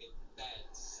this big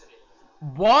bad city.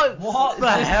 What? What The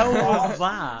hell was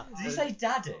that? Did he say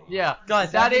daddy? Yeah.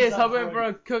 Guys, Daddy is Daddy's hoping up for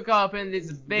a cook up in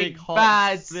this big hot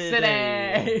bad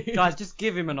city. Guys, just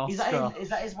give him an Is Oscar.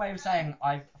 that his way of saying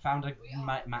I found a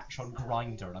match on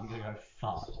Grindr and I'm gonna go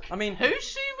fuck? I mean, Who's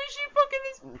she? Was she fucking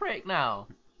this prick now?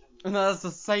 no, that's the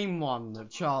same one,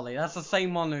 Charlie. That's the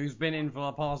same one who's been in for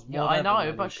the past. Yeah, I whatever know,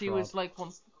 many but she crop. was like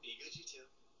once. Be good, you two.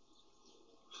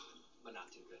 But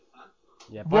not too good, huh?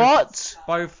 Yeah, both, What?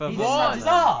 Both of He them. just slapped his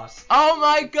ass. Oh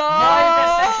my Why god! is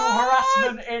there sexual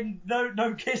harassment in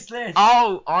no kiss list?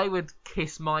 Oh, I would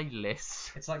kiss my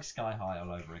list. It's like Sky High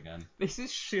all over again. This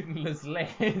is Schindler's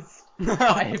List.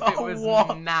 But if it was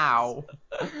What? now.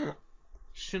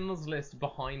 Schindler's List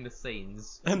behind the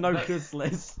scenes. A no The- kiss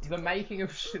list. The making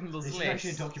of Schindler's This is List.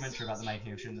 actually a documentary about the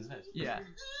making of Schindler's List. Yeah.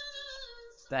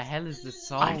 The hell is this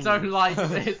song? I don't like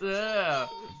this. Ugh.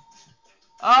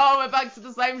 Oh, we're back to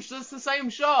the same. It's the same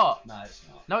shot. No, it's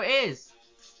not. No, it is.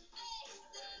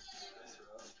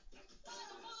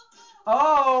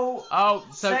 Oh! Oh,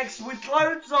 so Sex with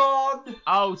clothes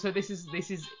on! so this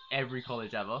is every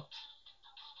college ever.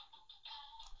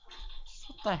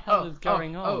 What the hell is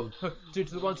going on? Oh, 2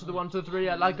 to the 1 to the 1 to the 3.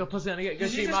 I like a pussy and I get good.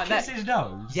 Did you She just might kiss his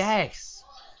nose? Yes.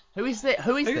 Who is this?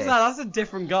 Who is Who's this? that? That's a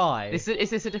different guy. Is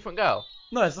this a different girl?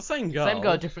 No, it's the same girl. Same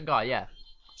girl, different guy. Yeah.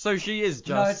 So she is just.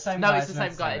 No, it's the same No, guy. it's the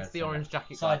same guy. not It's the orange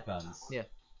jacket guy. Sideburns. Yeah.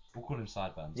 We'll call him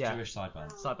sideburns. Yeah. Jewish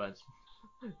sideburns. Sideburns.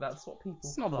 That's what people.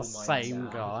 It's not the call my same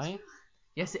dad. guy.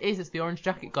 Yes, it is. It's the orange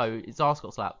jacket guy. His ass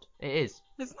got slapped. It is.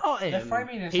 It's not him. They're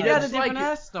framing it. He He had a looks like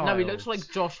different hairstyle. No, he looks like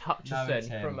Josh No, it's Hutcherson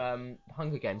him. from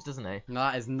Hunger Games, doesn't he? No,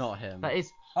 that is not him. That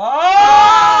is. Oh!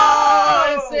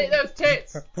 I see those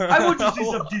tits. I want to see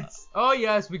some tits. Oh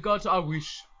yes, we got. I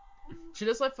wish. She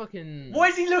looks like fucking. What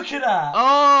is he looking at?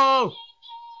 Oh.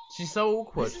 She's so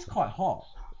awkward. This is quite hot.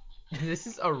 This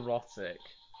is erotic.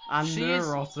 And She is-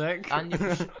 neurotic. and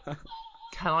you-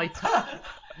 Can I tell?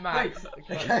 Max.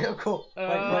 Wait, okay, cool.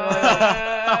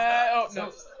 Oh no.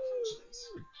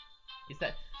 Is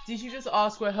that? Did you just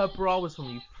ask where her bra was from?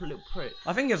 You little prick.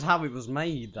 I think it's how it was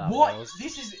made. That What? was.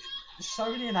 This is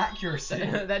so many inaccuracies.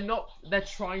 They're not. They're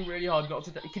trying really hard not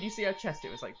to. Can you see her chest?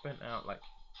 It was like bent out. Like.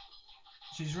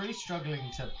 She's really struggling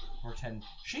to pretend.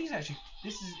 She's actually.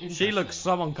 This is interesting. She looks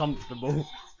so uncomfortable.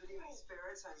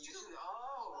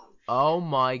 Oh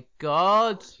my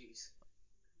god.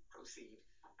 Proceed.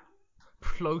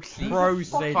 Proceed.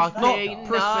 Proceed. Fucking Not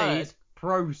proceed. nut.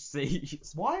 Proceed.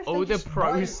 Why? Have All they the just-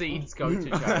 proceeds go to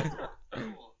charity.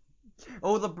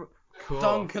 All the Cool.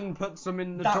 Duncan puts them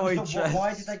in the That toy was chest.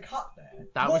 why did they cut there?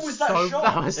 That What was that so. shot?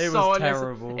 That was It so was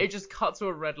unnecessary. terrible. It just cut to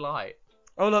a red light.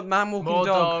 Oh look, man walking More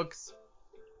dog. dogs.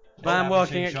 Man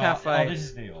working at Shot. cafe. Oh, this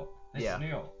is New York. This Yeah. is New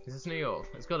York. Is this New York?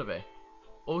 It's gotta be.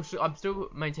 Or I'm still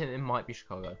maintaining it might be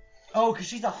Chicago. Oh, because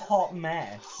she's a hot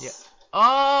mess. Yeah.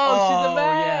 Oh, she's Oh, a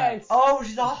yeah. mess. Oh,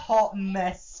 she's a hot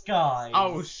mess, guys.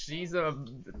 Oh, she's a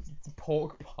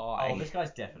pork pie. Oh, this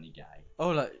guy's definitely gay.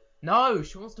 Oh look, No,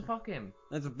 she wants to fuck him.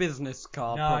 there's a business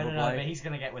card No, probably. no, but he's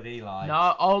gonna get with Eli.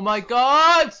 No, oh my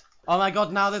god! Oh my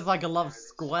god, now there's like a love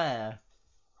square.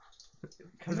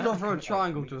 Can It's we- gone from a can-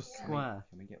 triangle can to a we- square.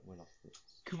 Can we get Will off this?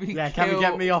 Can we Yeah, can we kill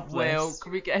get me off Will? this?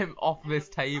 Can we get him off this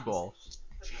table?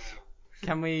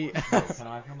 Can we? Will, can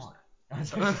I have your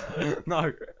mic?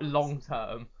 No. Long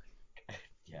term.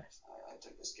 Yes. I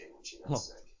took this game when she Oh. got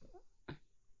sick. I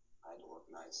had to work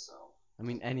nights, so. I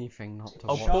mean anything not to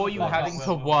Oh, Shut watch. poor the you fuck having up, to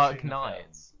Will, we're work watching the film.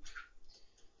 nights.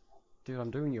 Dude,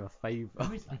 I'm doing you a favour.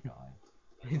 Who is that guy?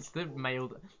 It's the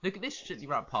mailed. Look at this shitty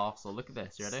wrapped parcel. Look at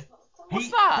this. You ready? He-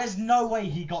 What's that? There's no way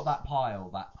he got that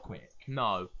pile that quick.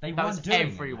 No. They that weren't was doing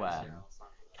it, everywhere. Mason.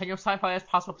 Can your sci-fi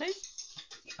passport, please?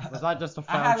 Was that just a I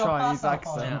foul have a Chinese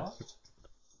passport accent? file.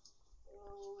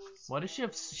 Why does she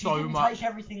have She so didn't much? take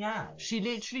everything out. She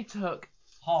literally took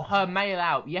Half. her mail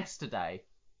out yesterday,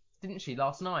 didn't she?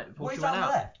 Last night before What she is went that on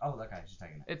the out. left? Oh, okay, she's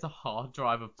taking it. It's a hard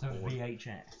drive of It's a porn.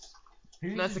 VHS.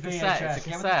 Who No, it's uses a cassette, VHS? it's a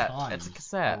Get with cassette, the times. it's a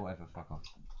cassette. Oh, whatever, fuck off.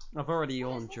 I've already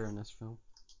yawned during this film.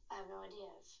 I have no idea.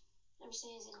 I've never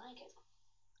seen anything like it.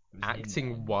 It was in Acting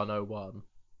there. 101.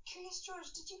 Curious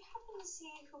George, did you happen to see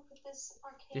who put this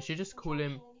archaic Did she just call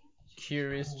contraption him in here?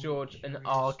 Curious George, an Curious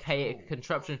archaic George.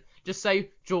 contraption? Just say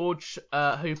George,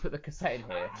 who put the cassette in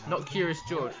here, not Curious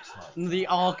George. The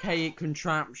archaic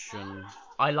contraption.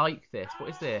 I like this. What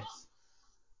is this?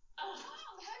 Mom, have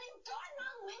you gotten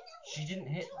on window? She didn't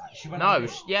hit that. She went No, on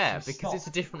it. yeah, She because it's a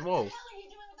stopped. different wall. What the hell are you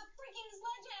doing with the freaking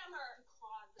sledgehammer?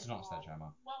 It's not a sledgehammer.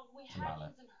 Well, we It's a had mallet.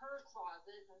 kids in her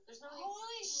closet. There's no need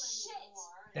Holy to do shit.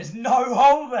 anymore. There's no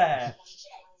hole there.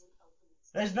 Shit.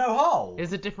 There's no hole.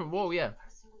 It's a different wall, yeah.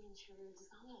 Pressing the interior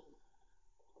design.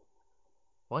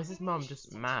 Why is his mum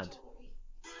just mad?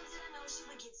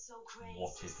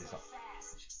 What is this?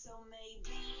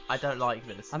 I don't like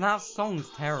this. And that song's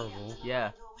terrible.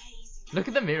 Yeah. Look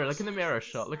at the mirror. Look at the mirror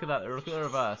shot. Look at that. Look at the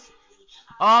reverse.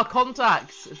 Ah,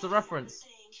 contacts. It's a reference.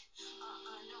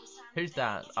 Who's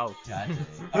that? Oh. Daddy.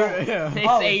 Yeah. It's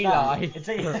Oh, Eli. It's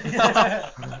Eli. It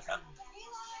is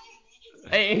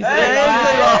Hey,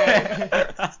 Eli.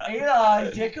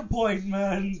 Eli, dick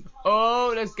appointment.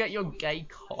 Oh, let's get your gay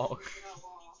cock.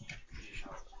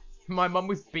 My mum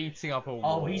was beating up a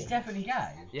wall. Oh, he's definitely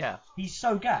gay. Yeah. He's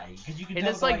so gay because you can. He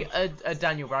tell looks by- like a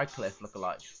Daniel Radcliffe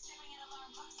lookalike.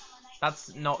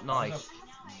 That's not That nice. was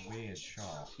a weird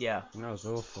shot. Yeah. That was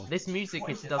awful. This music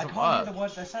What it is it? doesn't I can't hear work. the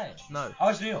words they're saying. No. Oh,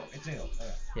 it's New York. It's New York.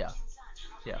 Okay. Yeah.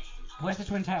 Yeah. Where's the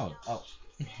Twin Towers? Oh.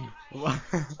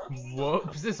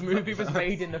 Whoops, this movie was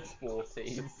made in the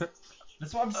 40s.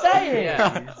 That's what I'm saying.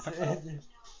 Yeah.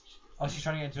 Oh, she's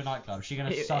trying to get into a nightclub. Is she gonna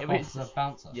It- suck it off was- the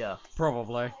bouncer? Yeah.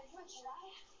 Probably.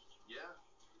 Yeah,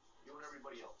 you and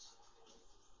everybody else.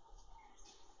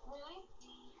 Really?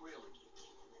 Really.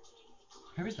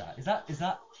 Who is that? Is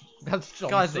that? That's John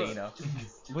Guys, Cena.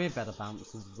 We're better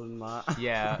bouncers than that.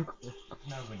 Yeah.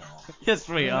 No, we're not. Yes,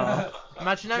 we are.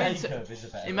 Imagine having to. Jacob is a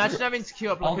better. Imagine having to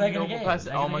queue up Oh, like they're a gonna normal get in.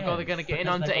 person. Oh my god, they're gonna get in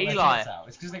Because under they got their Eli. tits out.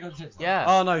 It's because they got the tits out. Yeah.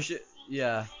 Oh no,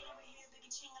 yeah.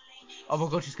 Oh my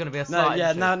god, she's gonna be a No, slut. yeah.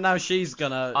 isn't she? Now she's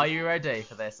gonna. Are you ready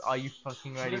for this? Are you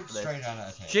fucking She ready looks for this? straight down at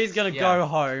her tits. She's gonna Yeah. go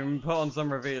home, put on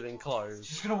some revealing clothes.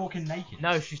 She's gonna walk in naked.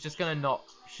 No, she's just gonna not.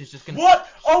 She's just gonna. What?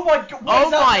 Oh my god! What Oh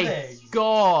is my happening?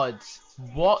 god!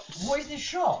 What? What is this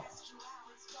shot?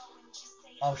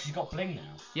 Oh, she's got bling now.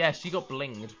 Yeah, she got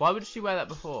blinged. Why would she wear that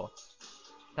before?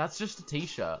 That's just a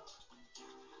t-shirt.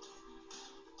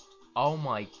 Oh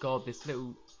my god, this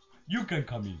little. You can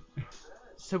come in.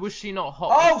 So was she not hot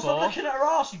Oh, before? stop looking at her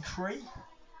ass, you creep.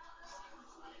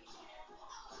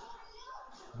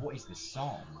 What is this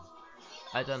song?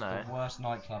 I don't know. The worst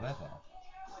nightclub ever.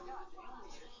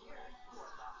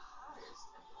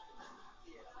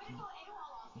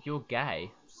 You're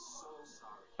gay.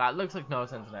 That looks like Noah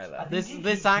Centineo. I think This- he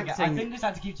this keeps forget- acting- I think this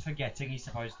actor keeps forgetting he's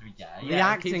supposed to be gay. The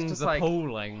Yeah, it keeps acting's just, like-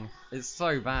 appalling. It's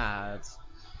so bad.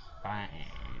 Bad.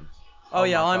 Oh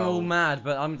yeah, my I'm all God. mad,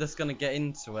 but I'm just gonna get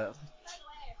into it.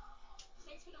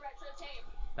 Thanks for the retro tape.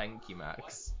 Thank you,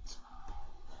 Max.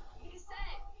 Cassette.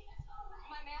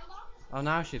 My mailbox. Oh,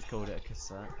 now she's called it a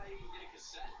cassette.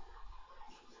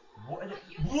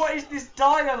 What is this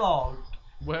dialogue?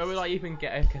 Where would I even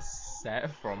get a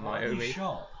cassette from, What are Naomi? these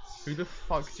shots? Who the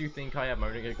fuck do you think I am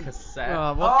owning a cassette?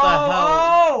 Oh, what the hell?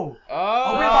 Oh!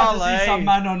 Oh, We're about to see Darling. some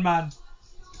man on man.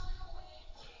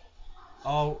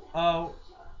 Oh.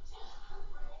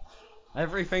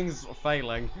 Everything's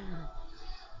failing.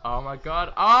 oh my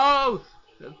god. Oh!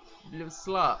 Little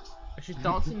slut. She's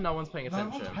dancing, no one's paying No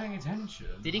attention. one's paying attention.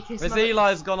 Did he kiss As another...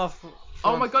 Eli's gone off.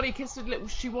 Oh my god, he kissed a little...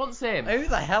 She wants him. Who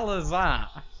the hell is that?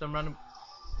 Some random...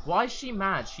 Why is she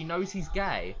mad? She knows he's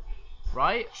gay.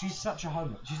 Right? She's such a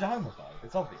She's a homophobe.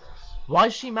 It's obvious. Why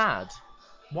is she mad?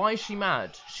 Why is she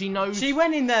mad? She knows... She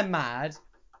went in there mad.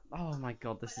 Oh my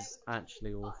god, this is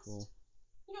actually awful.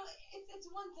 You know, it's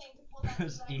one thing to pull that.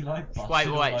 Because Eli busted Wait,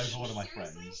 all wait. over one of my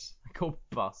friends. Called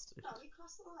busted. No, he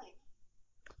crossed the line.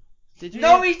 Did you?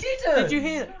 No, hear- he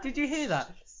didn't. Did you hear that?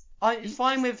 It's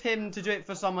fine with him to do it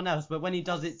for someone else, but when he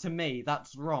does it to me,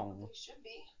 that's wrong. He should be.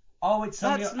 Oh, it's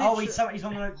somebody. That's Oh, literally- he's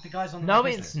on the guy's on the No, No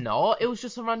it's not. It was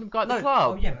just a random guy at the No.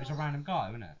 club. Oh yeah, but it was a random guy,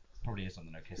 wasn't it? Probably is on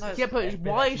the no kiss. No, list. Yeah, but It's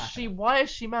been why like is smacking she? him. Why is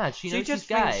she mad? She She knows just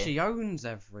he's thinks gay. she owns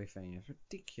everything. It's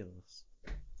ridiculous.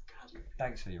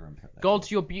 Thanks for your input. There. God,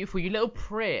 you're beautiful, you little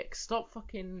prick. Stop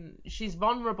fucking. She's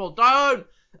vulnerable. Don't.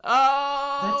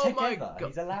 Oh They're my together. god.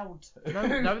 He's allowed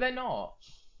to. No, they're not.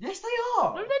 Yes, they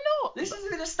are. No, they're not. This has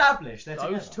been established. They're Those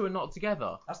together. two are not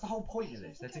together. That's the whole point of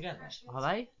this. They're together. Are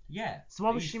they? Yeah. So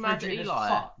why was He's she mad at frigid as Eli?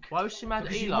 fuck. Why was she mad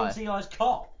Because at she Eli? wants Eli's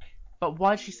cock. But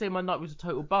why did she say my night was a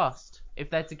total bust?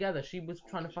 If they're together, she was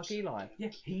trying to fuck Eli. Yeah,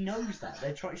 he knows that.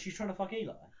 She's trying to fuck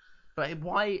Eli. But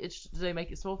why do they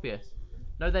make it so obvious?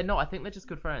 No, they're not. I think they're just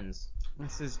good friends.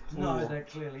 This is No, poor. they're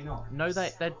clearly not. No, they're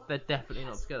definitely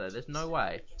not together. There's no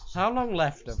way. How long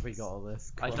left have we got of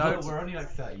this? I Well, don't- We're only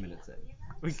like 30 minutes in.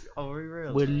 Are we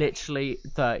really? We're literally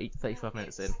 35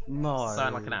 minutes in. No. So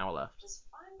like an hour left. Just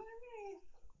fine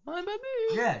by me. Bye,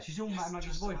 baby. Yeah, she's all mad like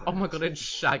his boyfriend. Oh my god, it's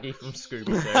Shaggy from Scooby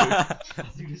Doo. I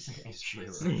think it's Ed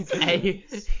Sheeran.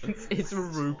 it's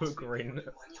Rupert Grint.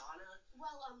 Well,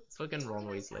 It's fucking Ron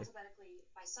Weasley. Alphabetically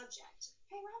by subject.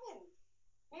 Hey, Robin.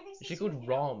 Maybe Is since she called you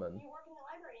Ramen? You work in the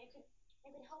library.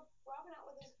 You could help Robin out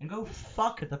with his. And go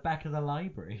fuck at the back of the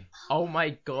library. Oh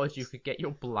my god, you could get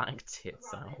your black tits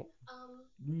Robin, out.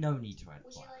 No need to add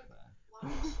Would you black like- there. why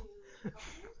don't you help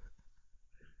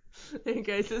me? In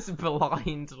case this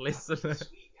blind listener.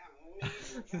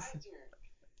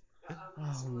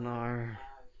 Oh no.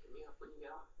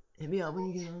 Hit me up when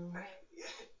you get home.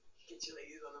 Get your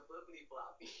ladies on the flippity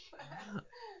floppy.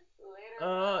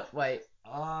 Later. Wait.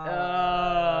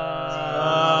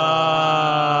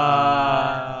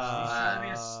 She's trying to be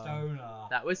a stoner.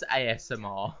 That was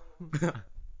ASMR. He does.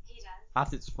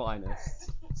 At its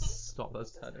finest. Stop,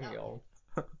 that's turning me on.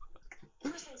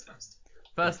 First things first.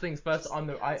 First things first, I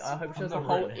hope she has a the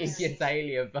whole realist.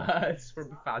 Iggy verse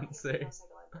from Fancy.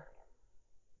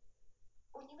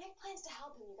 When you make plans to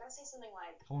help him, you gotta say something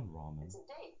like, Come on, Ramen. it's a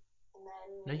date. And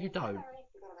then. No, you don't.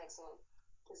 You gotta make some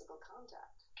physical contact.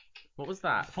 What was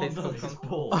that? Fondle Physical his con-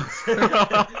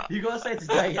 balls. You gotta say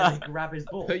today and then grab his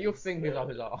balls. Put your fingers up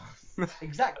his ass.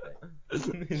 Exactly.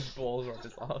 His balls are up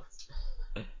his ass.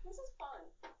 This is fun.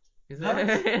 Is No.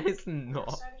 it? It's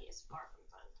not. Study is far from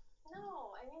fun.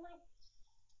 No, I mean, like.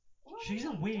 You don't She's a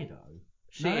need to- weirdo.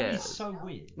 She Naomi's is. so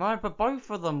weird. No, but both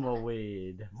of them were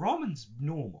weird. Ramen's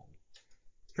normal.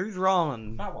 Who's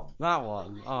Ramen? That one. That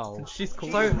one. Oh. She's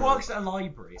called. She just works at a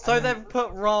library. So and then- they've put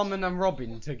Ramen and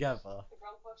Robin together. The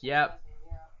grown folks Yep. are listening,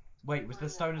 yeah. Wait, was the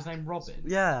stoner's name Robin?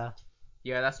 Yeah.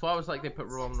 Yeah, that's why I was like they put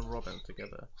Ron and Robin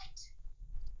together.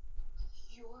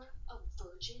 You're a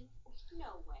virgin? No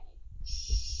way.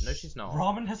 No, she's not.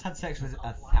 Ramen has had sex with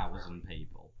 1,000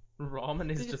 people.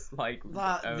 Ramen is just like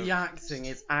That the acting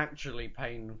is actually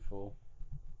painful.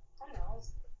 I don't know.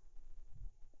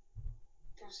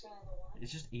 First one of the one.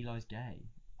 It's just Eli's gay.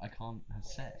 I can't have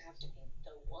sex. You have to be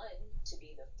the one to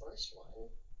be the first one.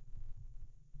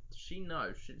 She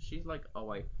knows. She's like, oh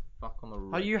wait, fuck on the.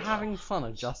 Are you regular. having fun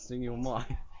adjusting your mic?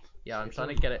 Yeah, I'm trying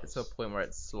to get it to a point where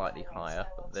it's slightly higher.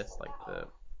 But this, like the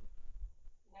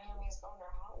Naomi's going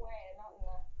her hot way and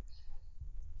not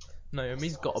in the.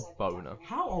 Naomi's got a boner.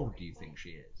 How old do you think she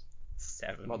is?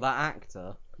 7. Well, that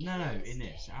actor. No, in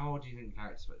this. How old do you think the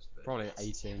character's supposed to be? Probably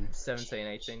 18. 17,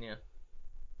 18, yeah.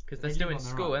 Because They they're still live in on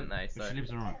their school, own, aren't they? But So she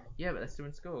lives on her own. yeah, but they're still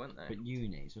in school, aren't they? But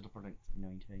uni, so they're probably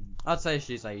 19. I'd say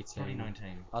she's 18. Probably 19.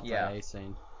 I'd Yeah. say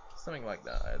 18. Something like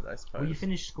that, I suppose. Well, you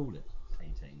finished school at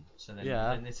 18. So then,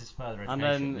 Yeah. then this is further education. And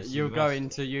then this is you'll go university.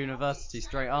 into university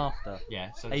straight after.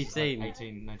 Yeah, so this is like 18.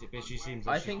 18, 19, but she seems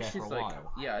like I she's think there she's for a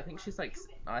while. yeah, I think she's like 17,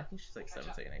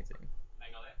 18. Can't.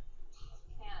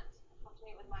 Have to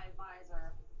meet with my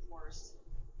advisor. Worst.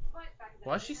 But back in the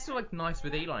Why is day- she still like nice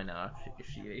with Eli now?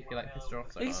 If you like pissed her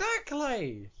off so much?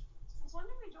 Exactly. Since when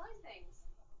did we join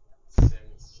things?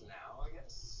 Since now, I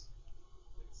guess.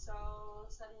 So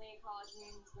suddenly college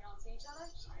means we don't see each other?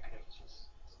 Sorry, I gotta get you.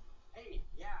 Hey,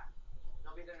 yeah.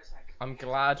 I'll be there in a sec. I'm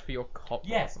glad for your cop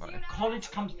Yes, last night.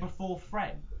 college comes before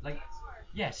friend. Like,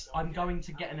 yes, I'm going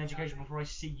to get an education before I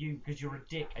see you because you're a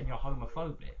dick and you're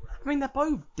homophobic. I mean, they're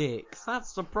both dicks.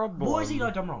 That's the problem. What has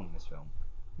Eli done wrong in this film?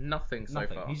 Nothing so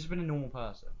Nothing. far. He's just been a normal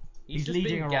person. He's just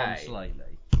leading been her on gay.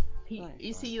 slightly.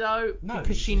 Is he though? No, Because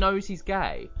he's she just- knows he's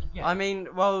gay. Yeah. I mean,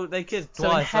 well, they kissed So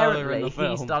twice earlier in inherently, the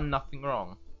film. he's done nothing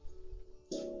wrong.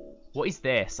 What is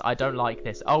this? I don't like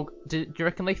this. Oh, do you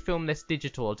reckon they filmed this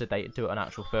digital or did they do it on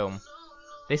actual film?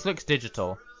 This looks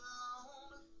digital.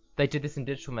 They did this in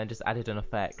digital and then just added an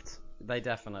effect. They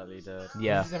definitely did.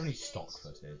 Yeah. This is only stock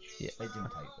footage. Yeah. They didn't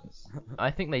take this.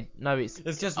 I think they... No, it's...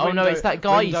 It's just Oh no, it's that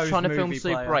guy he's Windows trying to film Movie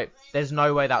Super Player. 8. There's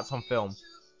no way that's on film.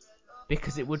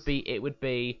 Because it would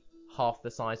be half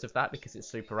the size of that because it's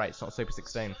Super 8, it's not Super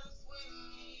 16.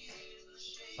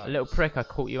 A little prick, I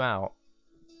caught you out.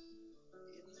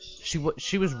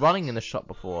 She was running in the shot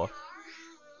before.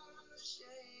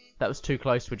 That was too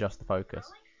close to adjust the focus.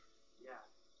 Yeah.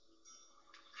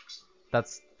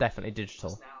 That's definitely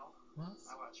digital. Now,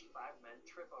 I watched 5 men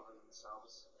trip over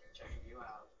themselves checking you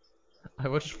out. I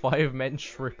watched 5 men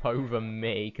trip over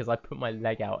me because I put my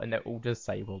leg out and they're all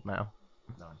disabled now.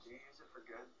 Do you use it for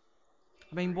good?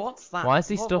 I mean, what's that? Why is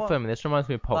he what- still what- filming? This reminds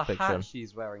me of Pulp The Fiction. hat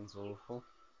she's wearing's awful.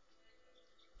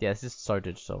 Yeah, this is so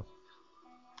digital.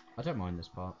 I don't mind this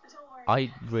part.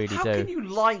 I really How do. can you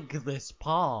like this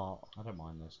part? I don't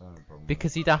mind this. I don't have a problem.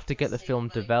 Because you'd have to get the film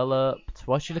developed.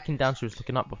 Why is she looking down? She was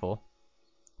looking up before.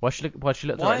 Why she looked Why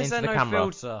directly is into there the no camera?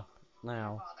 filter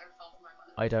now?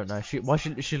 I don't know. Why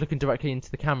is she looking directly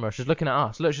into the camera? She's looking at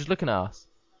us. Look, she's looking at us.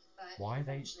 Why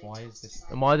is this?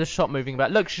 And why is the shot moving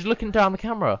back? Look, she's looking down the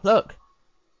camera. Look.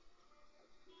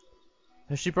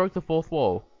 Has she broke the fourth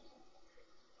wall?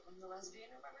 When the lesbian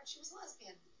remembered she was a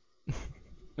lesbian.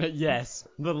 Yes,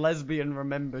 the lesbian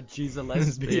remembered she's a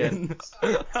lesbian.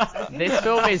 This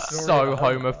film is so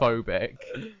homophobic.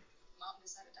 Mom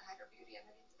decided to hide her beauty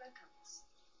underneath the bed covers.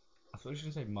 I thought she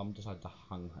was gonna say Mum decided to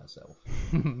hang herself.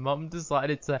 Mum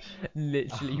decided to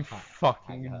literally Hang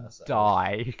fucking herself.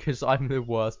 die because I'm the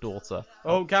worst daughter.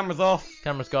 Oh, camera's off.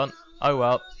 Camera's gone. Oh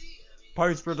well.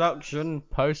 Post-production.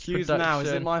 Post Choose production. now. Is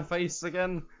it my face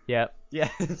again? Yep.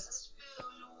 Yes.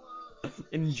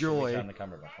 Enjoy. Turn the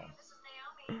camera back on.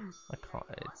 I can't.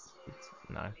 It's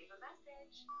no.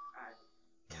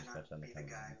 Just gotta turn the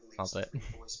camera on. I'll do it.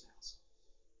 Voicemails.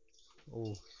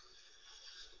 Oh.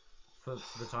 For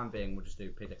the time being, we'll just do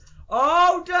Peter.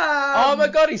 Oh damn! Oh my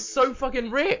god, he's so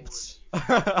fucking ripped.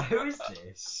 Who is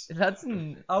this? That's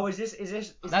Oh, is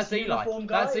this that's the Eli. uniform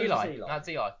guy? That's or is Eli. this That's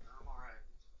Eli. I'm alright.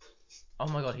 Oh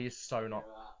my god, he is so not.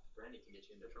 Brandy can get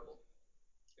you into trouble.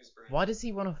 Who's Brandy? Why does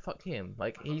he want to fuck him?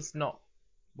 Like he's not.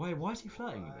 Wait, why is he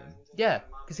flirting with him? Yeah,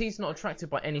 because he's not attracted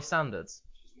by any standards.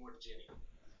 She's more Ginny.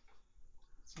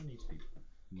 Does he need to be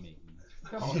mean?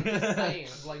 I'm just saying,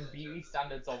 like beauty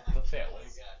standards of the film.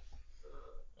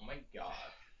 Oh my god.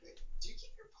 Do you keep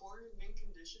your porn in mint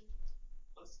condition?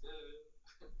 What's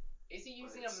the... Is he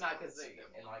using a magazine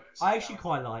in like? I actually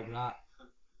quite like that.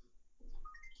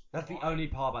 That's the only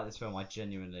part about this film I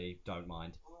genuinely don't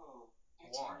mind. Oh.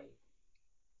 Why?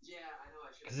 Yeah, I know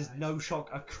I should. Because there's no shock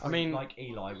a creep mean- like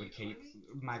Eli would keep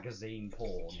magazine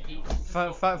porn.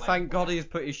 Thank God he's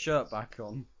put his shirt back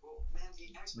on. Well, man,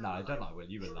 the X-Men No, are don't like- lie, Will.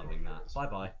 You were loving that. Bye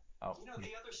bye. Oh. You know, the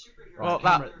other superheroes... Well,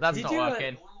 camera- that's Did not you,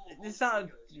 working. Is that?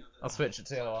 I'll switch it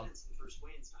to the other one. It's the Bruce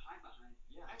Waynes to hide behind.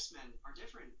 Yeah, X-Men are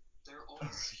different. They're all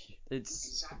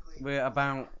It's. exactly... We're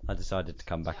about. I decided to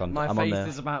come back on. My I'm on face the.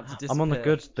 is about to disappear. I'm on the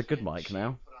good mic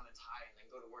now. Put on a tie and then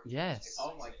go to work. Yes.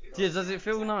 Oh my god. Yeah, does it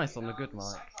feel nice on the good mic?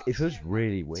 It feels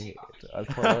really weird. I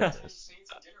quite like this.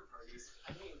 Saints at dinner parties.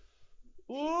 I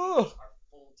mean, Ooh. are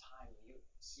full-time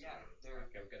mutants. Yeah, their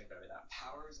Okay, we're gonna go with that.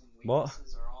 powers and What?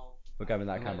 weaknesses are all... We're going with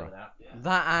that I'm gonna go camera. with that.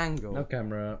 That angle. No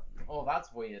camera. Oh,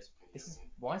 that's weird. This is.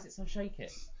 Why is it so shaky?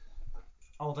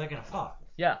 Oh, they're gonna fuck.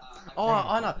 Yeah. Oh,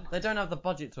 I know. They don't have the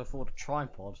budget to afford a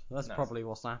tripod. That's No. probably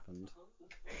what's happened.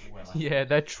 Yeah,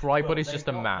 their tripod is just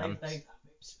a man. They've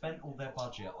spent all their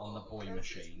budget on the boy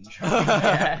machine.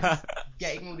 Yeah.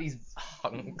 Getting all these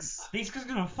hunks. These guys are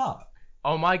gonna fuck.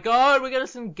 Oh my god, we're getting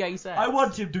some gay sex. I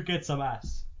want him to get some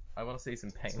ass. I want to see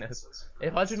some penis.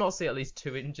 If I do not see at least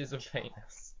 2 inches of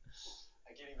penis.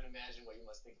 imagine what you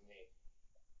must think of me.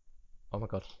 Oh my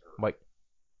god. Wait.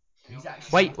 He's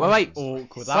actually Wait.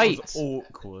 Awkward. That Wait. was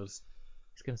awkward.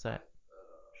 He's gonna say it.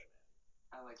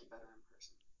 I like you better in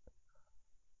person.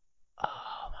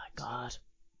 Oh my god.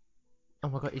 Oh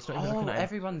my god, he's not even Oh, looking at him.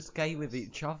 everyone's gay with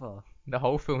each other. The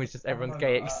whole film is just everyone's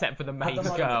gay except for the main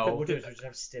What girl. we'll do is we'll just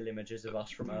have still images of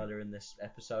us from earlier in this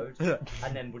episode,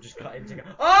 and then we'll just cut into.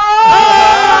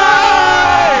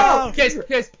 Oh! Kiss.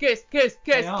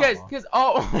 They are. Kiss.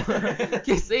 Oh,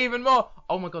 kiss even more.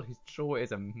 Oh my god, his jaw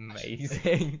is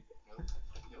amazing.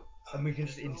 And we can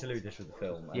just interlude this with the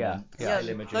film. And Yeah, then yeah. still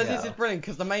images. No, this is brilliant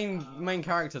because the main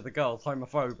character, the girl's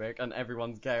homophobic, and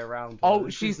everyone's gay around her. Oh,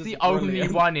 This she's is the brilliant.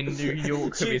 only one in New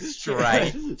York who is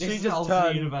straight. This She is just an alternate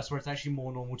turned. universe where it's actually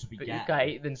more normal to be gay.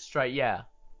 Gay, then straight, yeah.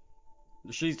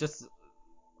 She's just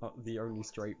the only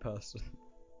straight person.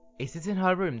 Is this in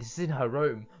her room? This is in her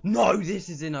room. No, this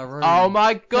is in her room. Oh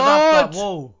my 'Cause god! That's that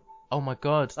wall. Oh my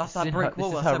god. That's this is that in brick her,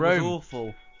 wall. This is That her was room.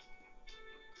 awful.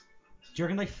 Do you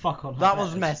reckon they fuck on her That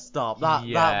was bed? messed up. That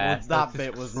Yes, that this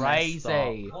bit is was crazy.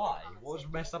 messed up. Why? What was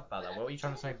messed up about that? What were you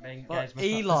trying to say? Being gay But is messed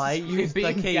Eli up? used the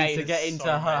Being key gay to is get so into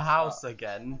her messed house up.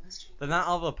 again. Then that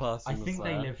other person I was think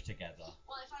there. they live together.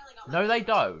 Well, I finally got No, my they first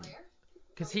don't. player.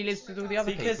 Because he lives with all the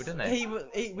other Because people,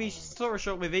 doesn't he? we saw a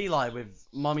shot with Eli with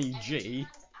Mummy G.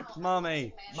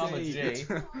 Mummy Mama G.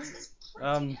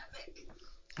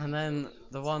 And then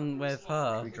the one with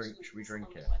her. Should we drink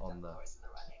it on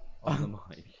the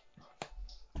mic?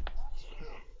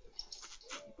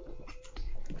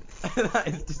 That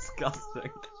is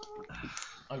disgusting.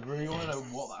 I really want to know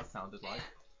what that sounded like.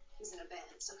 He's in a band,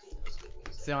 so he knows good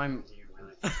music. See, I'm.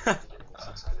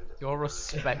 You're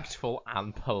respectful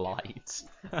and polite.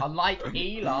 Unlike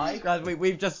Eli. Guys,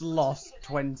 we've just lost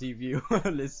 20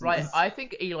 listeners. Right, I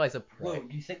think Eli's a prick. Well,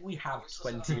 you think we have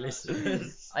 20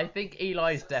 listeners? I think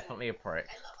Eli's definitely a prick.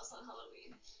 I love us on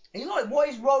Halloween. Eli, what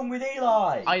is wrong with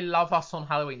Eli? I love us on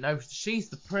Halloween. No, she's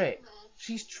the prick.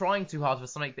 She's trying too hard for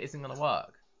something that isn't going to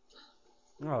work.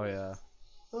 Oh, yeah.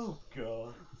 Oh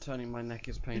god. Turning my neck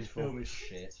is This painful. film is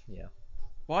shit.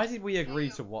 Why did we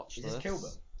agree to watch Is this? this Kill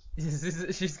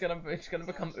Bill? She's gonna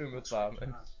become Uma Thurman.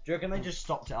 Do you reckon they just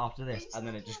stopped it after this and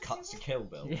then it just cuts to Kill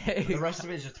Bill? Yeah. The rest of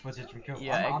it is just footage from Kill Bill.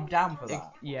 Yeah, I'm down for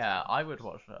that. Yeah, I would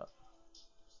watch that.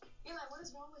 Eli, what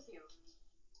is wrong with you?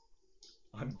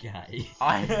 I'm gay.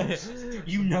 I.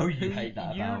 You know you hate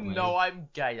that about me. You know I'm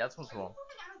gay. That's what's wrong.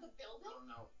 Moving out of the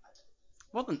building?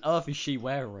 What on earth is she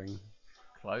wearing?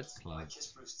 Clothes. I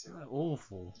kissed Bruce too.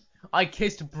 Awful. I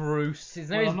kissed Bruce.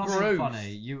 His name Well, I'm is not Bruce. so funny.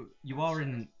 You are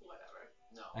in. Whatever.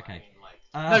 No. Okay. I mean,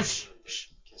 like, No, shh.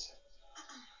 kiss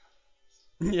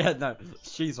her. Yeah, no.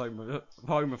 She's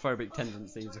homophobic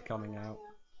tendencies are coming out.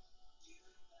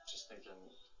 Just thinking.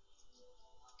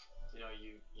 You know,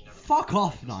 you never. Fuck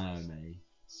off, Naomi.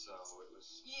 So it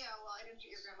was. Yeah, well, I didn't put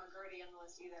your grandma Gertie on the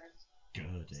list either.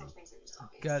 Gertie. Some things are just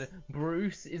obvious. Gertie.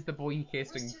 Bruce is the boy he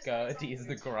kissed and Gertie is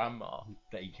the grandma.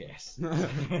 They kiss.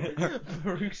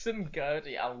 Bruce and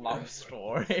Gertie, a love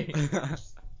story.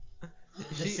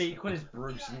 The sequel is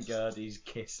Bruce and Gertie's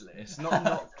kiss list.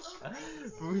 Not.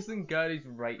 Bruce and Gertie's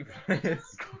rape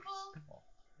list.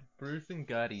 Bruce and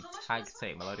Gertie tag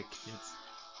team a load of kids.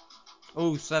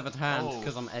 Oh, severed hand Oh.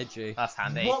 because I'm edgy. That's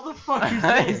handy. What the fuck is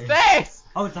What this? is this?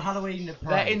 Oh, it's a Halloween Their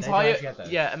parade. They entire don't actually have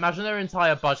those. yeah. Imagine their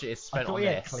entire budget is I spent thought on he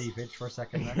had this. cleavage for a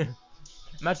second there.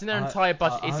 Imagine their I- entire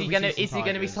budget. I Is hope he we gonna? see Is some he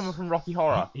gonna be tigers. someone from Rocky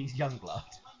Horror? He's Youngblood.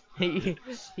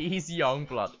 He's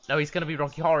Youngblood. No, he's gonna be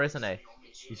Rocky Horror, isn't he?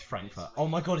 He's Frankfurt. Oh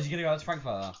my god, is he gonna go out to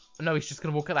Frankfurt? No, he's just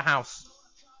gonna walk at the house.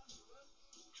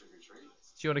 Trick or treat.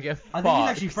 Do you wanna get I think he's fucked?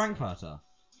 actually Frankfurter.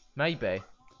 Maybe.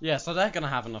 Yeah, so they're gonna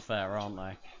have an affair, aren't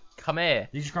they? Come here.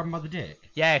 Did you just grab him by the dick?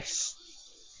 Yes.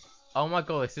 Oh my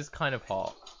god, this is kind of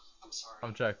hot. I'm sorry.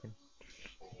 I'm joking.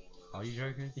 Are you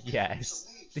joking? Yes.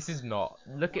 This is not.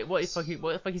 Look at what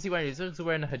the fuck is he wearing? He's also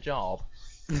wearing a hijab.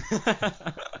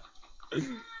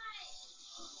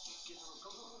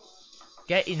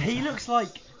 Get in. He looks like.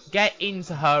 Get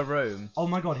into her room. Oh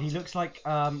my god, he looks like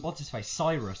what's his face?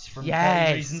 Cyrus from Yes.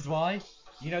 30 Reasons Why.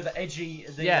 You know the edgy,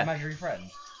 the Yeah. imaginary friend.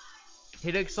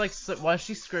 He looks like. Why is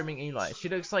she screaming Eli? She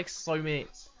looks like so many.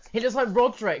 He looks like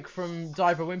Roderick from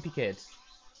Diver Wimpy Kid.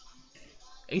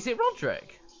 Is it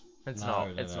Roderick? It's not.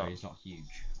 It's not. He's not huge.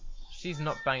 She's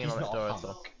not banging He's on that not a door at hunk.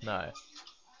 all. No.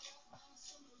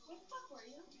 What the fuck were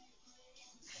you?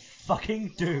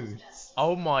 Fucking dude.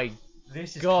 Oh my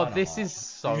This is god, kinda this hot. is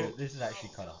so. This is actually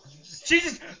kind of.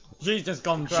 She's She's just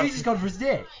gone for his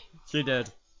dick. She did.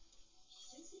 This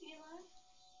is Eli.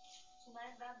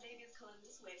 Tonight that baby is calling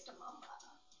this waste to mama.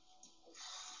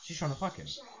 She's trying to fuck him.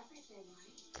 Share everything,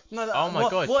 right? No, Oh my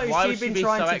what, gosh, what has why she would she been be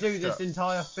trying so to do extra? this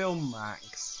entire film,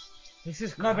 Max? This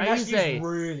is No, but now she's crazy.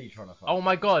 really trying to fuck. Oh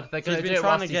my god, they're She's gonna do been it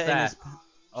trying whilst to he's get in there. his. She's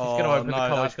gonna open the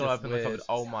cupboard. She's gonna that's open the just cupboard. weird.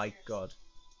 Oh my god.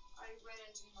 I ran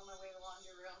into him on my way to the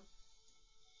laundry room.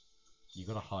 You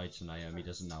gotta hide so Naomi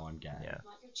doesn't know I'm gay. Yeah.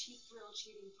 Not your cheap thrill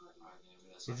cheating partner.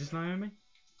 Is this Naomi?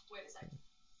 Wait a second.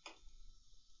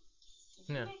 If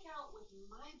Yeah. you make out with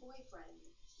my boyfriend,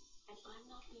 and I'm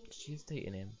not being She's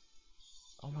dating him.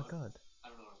 Oh my god. I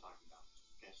don't know what I'm talking about.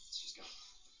 Okay, let's just go.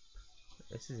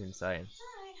 This is insane.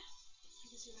 Alright.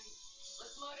 I guess you're right.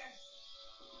 Let's motor.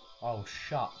 Oh,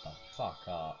 shut the fuck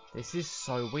up. This is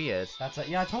so weird. That's it.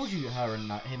 Yeah, I told you him and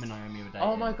Naomi were dating.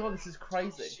 Oh my god, this is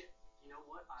crazy. Shit. You know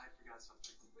what? I forgot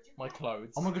something. My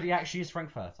clothes. Oh my god, he actually is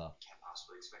Frankfurter. Can't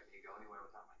possibly expect me to go anywhere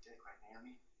without my dick, right,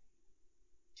 Naomi?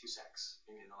 2 secs.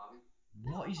 Meet me in the lobby?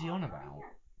 What is he on about?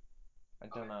 I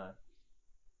don't know.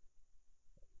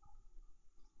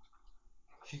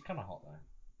 She's kind of hot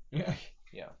though.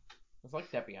 Yeah. It's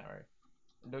like Debbie Harry.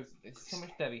 There's so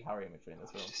much Debbie Harry imagery in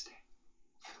this film. Just stay.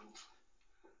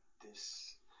 This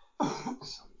is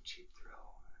some cheap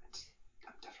thrill.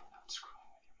 I'm definitely not screwing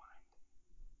with your mind.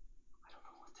 I don't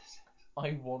know what this is,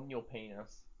 I want your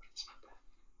penis. but it's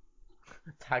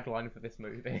not that. Tagline for this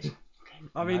movie.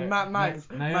 I mean, Max.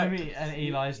 Naomi and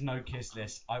Eli's no kiss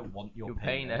list. I want your Your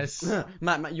penis. penis.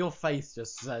 Matt, your face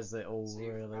just says it all,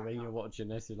 really, when you're watching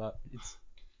this. You're like, Thanks.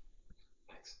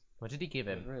 What did he give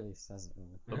it him? really says it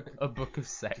all. A book of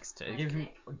sex too. Give him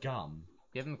gum.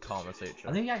 Give him Kama Sutra.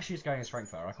 I think he actually is going as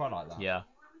Frankfurter. I quite like that. Yeah.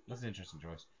 That's an interesting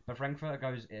choice. But Frankfurter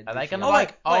goes. Are they gonna Oh, like?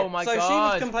 wait, Oh my so god. she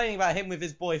was complaining about him with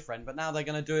his boyfriend, but now they're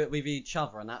going to do it with each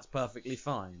other, and that's perfectly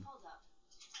fine. Hold up.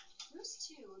 Bruce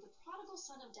 2, the prodigal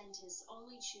son of dentists,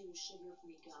 only chews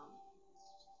sugar-free gum.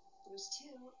 Bruce 2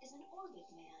 is an orbit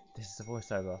man, This is a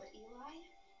voiceover. but Eli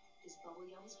is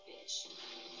Bubblegum's bitch.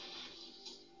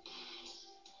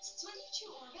 Since when do you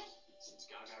chew orbit? Since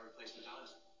Gaga replaced Madonna,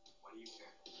 why do you care?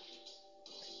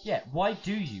 Yeah. Why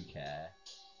do you care?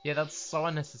 Yeah, that's so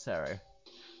unnecessary.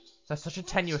 That's such a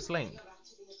tenuous link. Go back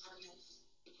to the apartment.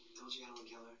 Told you Helen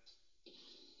Keller.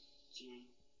 Gene.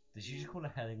 Did you just call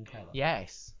her Helen Keller?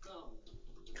 Yes. Go.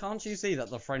 Can't you see that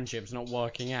the friendship's not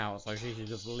working out, so she should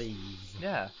just leave?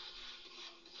 Yeah.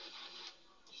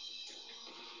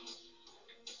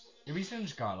 If he's gonna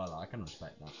just go out like that, I can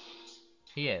respect that.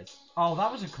 He is. Oh,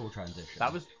 that was a cool transition.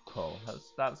 That was cool. That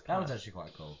was That kind was of. actually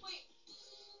quite cool. Wait,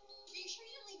 are you sure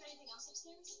you didn't leave anything else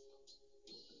upstairs?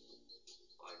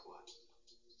 Like what?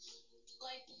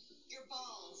 Like your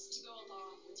balls to go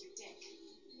along with your dick.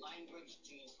 Language,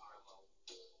 Gene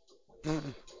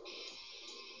Harlow.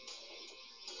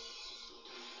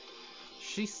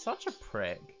 She's such a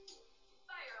prick.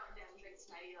 Buy your own damn drinks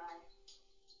tonight, Eli.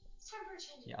 It's time for a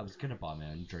change. Yeah, I was gonna buy my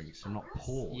own drinks. I'm not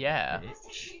poor. Yeah. Let's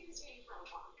take Bitch. Katie Sweeney for a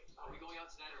walk. Are we going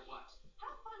out tonight or what?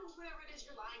 Have fun with whatever it is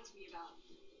you're lying to me about.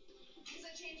 Because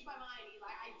I changed my mind, Eli.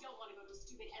 I don't want to go to a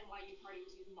stupid NYU party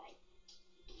with you tonight.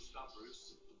 It's about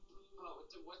Bruce. Oh,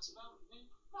 what's about me?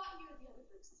 Not you, the other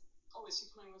Bruce. Oh, is he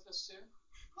playing with us too?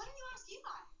 Why don't you ask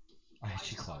Eli? I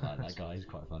actually quite like that guy. He's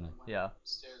quite funny. Yeah.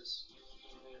 Upstairs.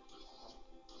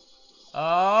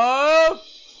 Oh!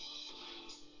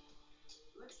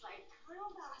 Looks like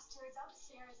little bastards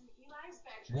upstairs in Eli's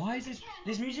bedroom. Why is this?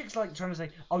 This music's like trying to say,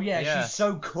 "Oh yeah, Yeah. she's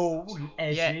so cool and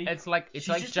edgy." Yeah, it's like She's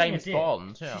just being a James dick.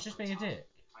 Bond. Yeah. She's just being a dick.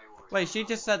 Wait, she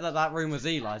just said that that room was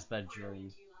Eli's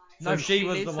bedroom. So No, she she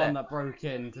was the lives one there. that broke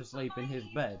in to sleep in his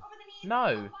bed.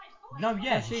 No. No,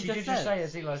 yeah, she she just did just said. say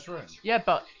it's Eli's room. Yeah,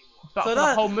 but So for the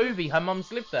that- whole movie, her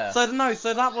mum's lived there. So no,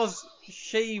 so that was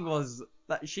she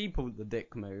pulled the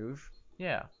dick move,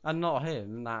 Yeah. and not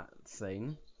him. That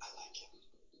scene. I like him.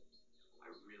 I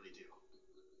really do.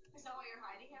 Is that why you're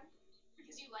hiding him?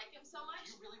 Because you like him so Do much?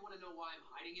 you really want to know why I'm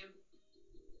hiding him?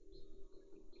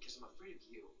 Because I'm afraid of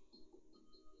you.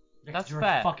 That's You're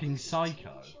fair. a fucking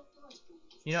psycho.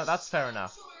 You know, that's fair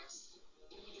enough.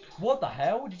 What the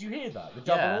hell? Did you hear that? The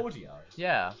double Yeah. audio.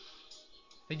 Yeah.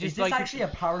 They Is just this like actually a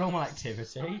paranormal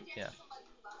activity? Yeah.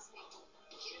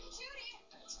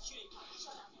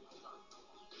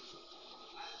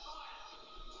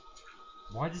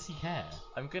 Why does he care?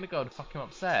 I'm gonna go and fuck him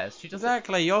upstairs. She doesn't.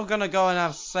 Exactly. You're gonna go and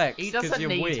have sex He because doesn't you're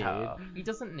need weird. her. He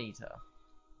doesn't need her.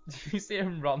 you see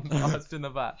him run past in the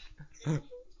back? I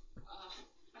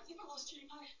think I lost Cutie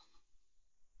Pie.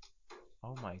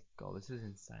 Oh my god, this is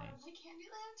insane. Like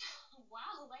Candyland?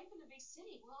 Wow, life in a big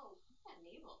city. Whoa, that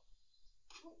navel.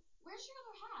 Well, where's your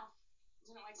other half?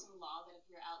 Isn't it like some law that if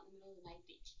you're out in the middle of the night,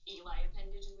 the Eli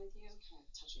appendage is with you? Kind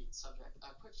of touchy subject.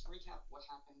 Quick recap. What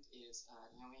happened is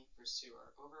Naomi, Bruce 2 are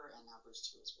over, and now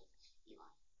Bruce 2 is with Eli.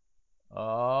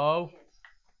 Oh.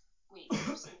 Wait,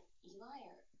 Bruce and Eli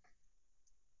are...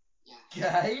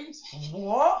 Yeah. Gay? What? You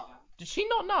know? Did she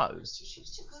not know? She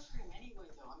was too good for him anyway,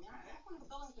 though. I mean, everyone in the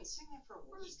building's been sitting there for a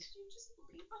week. Did you just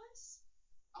leave us?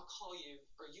 I'll call you,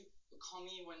 or you call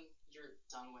me when you're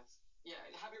done with. Yeah,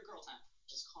 have your girl time.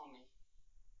 Just call me.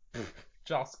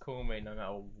 Just call me no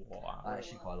matter what. I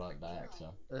actually quite like that actor.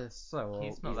 It's so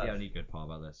He's old. not He's that- the only good part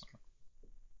about this.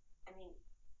 I mean,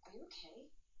 are you okay?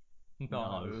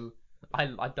 No. I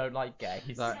don't like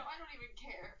gays. That- No, I don't even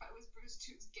care if I was Bruce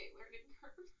 2's gay learning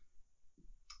curve.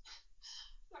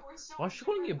 That we're so Why is she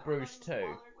calling you different, I'm Bruce not even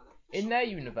 2? bothering with In official their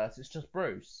names. universe, it's just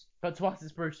Bruce. But to us,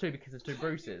 it's Bruce 2 because there's two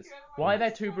Bruces. Why are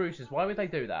there two Bruces? Why would they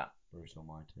do that? Bruce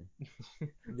Almighty.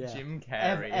 Yeah. Jim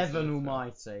Carrey. Evan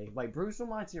Almighty. Wait, Bruce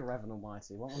Almighty or Evan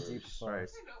Almighty? What one do you prefer?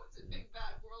 Bruce. I know it's a big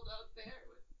bad world out there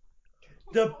with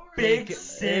The big Big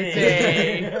city!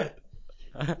 city.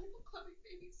 people clubbing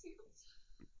baby seals.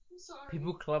 I'm sorry.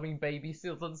 People clubbing baby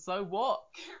seals, and so what?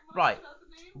 Care much Right. about the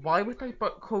name. Why would they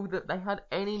but call that? They had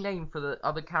any name for the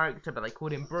other character, but they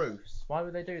called him Bruce. Why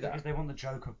would they do Because that? they want the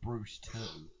joke of Bruce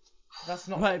too. That's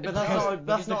not. Wait, but that's not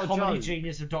Because a the comedy joke.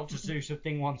 genius of Dr. Seuss of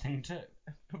Thing 1, Thing 2.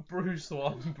 Bruce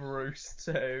 1, Bruce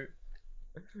 2.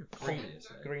 Green,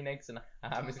 Obviously. Green Eggs and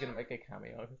Ham is gonna make a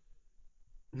cameo.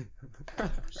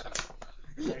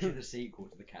 It's actually the sequel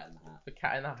to The Cat in the Hat. The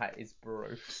Cat in the Hat is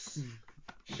Bruce.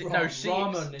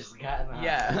 Ramen is the Cat in the Hat.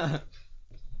 Yeah.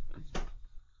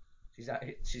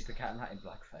 She's the Cat in the Hat in I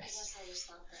blackface. guess I just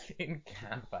thought that In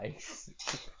cat face.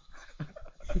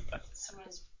 someone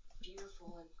as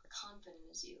beautiful and confident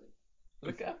as you would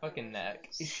Look at her fucking neck.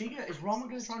 Is Ramen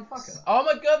gonna try and fuck her? Oh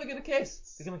my god, they're gonna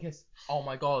kiss. They're gonna kiss. Oh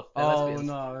my god, they're Oh lesbians.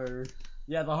 no.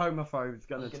 Yeah, the homophobe's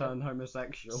gonna I'm gonna- turn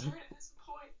homosexual. sorry at this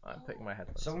point. I'm picking my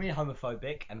headphones. So being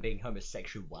homophobic and being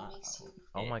homosexual. It Wow. makes you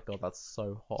Oh my god, that's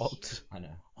so hot. I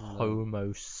know.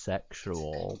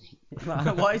 Homosexual.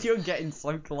 Why are you getting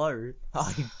so close?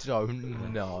 I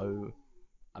don't know.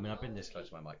 I mean, I've been this close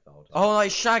to my mic the whole time. Oh, like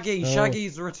Shaggy. Oh.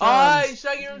 Shaggy's returned. Hey,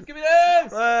 Shaggy, give me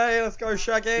this! Hey, let's go,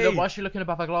 Shaggy. Look, why is she looking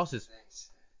above her glasses?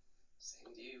 Thanks.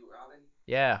 Same to you, Robin.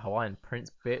 Yeah, Hawaiian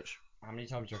Prince, bitch. How many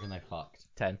times do you reckon they fucked?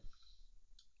 10.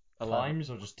 Times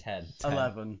or just 10?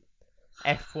 11.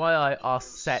 FYI, our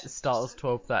set starts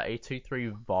 12:30,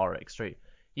 23 Varric Street.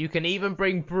 You can even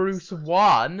bring Bruce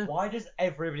 1, Why does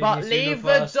everybody in but this leave the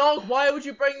universe... dog. Why would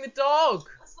you bring the dog?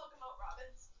 Let's look him up, Robin.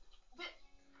 But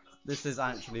This is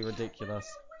actually ridiculous.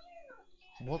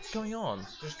 What's going on?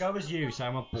 Just go as you, so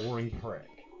I'm a boring prick.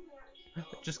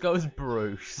 Just go as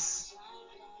Bruce.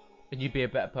 And you'd be a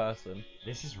better person.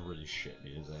 This is really shit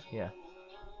music. Yeah.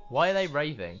 Why are they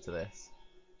raving to this?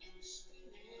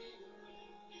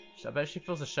 I bet she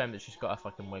feels ashamed that she's got her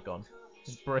fucking wig on.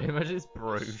 Imagine it's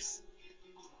Bruce.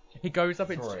 He goes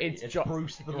up, it's It's John.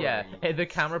 Bruce 3. Yeah, the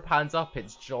camera pans up,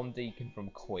 it's John Deacon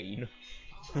from Queen.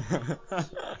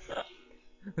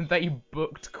 And they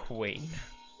booked Queen.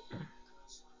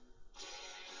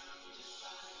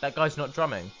 That guy's not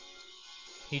drumming.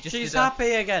 He just She's did a-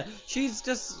 happy again. She's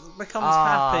just becomes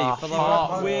Ah, happy for the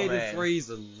heartwarming. weirdest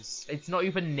reasons. It's not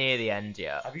even near the end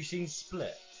yet. Have you seen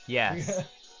Split? Yes.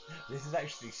 This is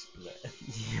actually Split.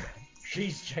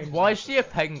 She's changed. Why is she a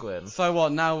penguin? So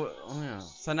what now? Oh yeah.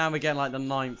 So now we're getting like the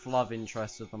 9th love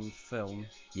interest of the film.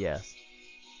 Yes.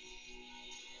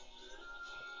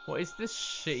 What is this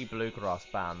shitty bluegrass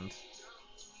band?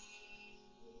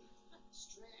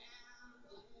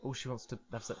 Oh, she wants to.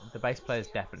 The bass player's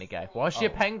definitely gay. Why is she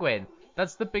a Oh. penguin?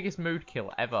 That's the biggest mood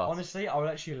kill ever. Honestly, I would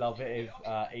actually love it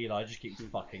if Eli just keeps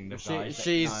fucking the guys that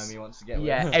she's- Naomi wants to get with.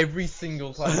 Yeah, every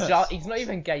single time. He's not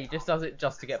even gay. He just does it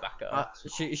just to get back at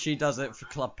her. She does it for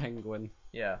Club Penguin.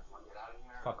 Yeah.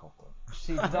 Fuck off.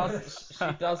 She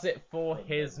does it for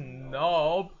his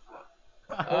knob.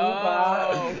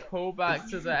 Oh, call back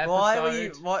to the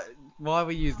episode. Why are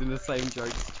we using the same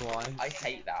jokes twice? I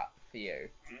hate that for you.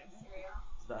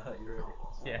 Does that hurt your ear?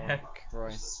 Yeah.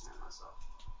 Christ.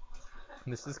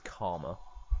 This is karma.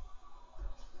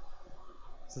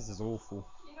 This is awful.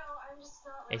 you know, I'm just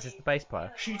not Is this the bass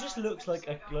player? She just looks like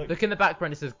a. Look in the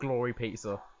background. It says Glory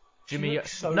Pizza. Jimmy.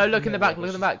 looks so No, look in the back.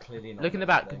 familiar, Look in but the she's back. clearly not Look in the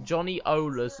that back. thing. Johnny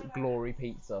Ola's Glory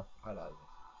Pizza. I like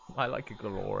it. I like a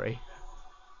glory.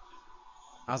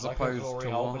 As Like a opposed glory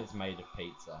to hole, what? but it's made of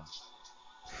pizza.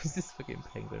 Who's this fucking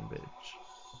penguin bitch?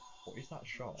 What is that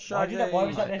shot? Shaggy. Why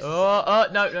was that necessary? Oh,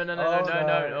 no. Oh,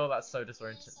 no. Oh, that's so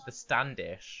disorienting. The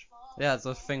Standish. Yeah, it's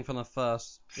a thing from the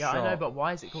first Yeah, shot. I know, but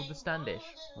why is it called the Standish?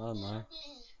 I don't know.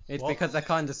 It's What? because they're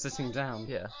kind of sitting down.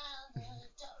 Yeah.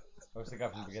 What's the guy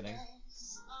from the beginning?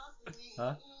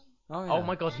 Huh? Oh, yeah. Oh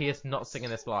my god, he is not singing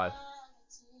this live.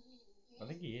 I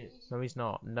think he is. No, he's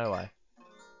not. No way.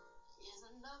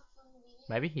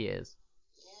 Maybe he is.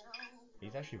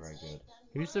 He's actually very good.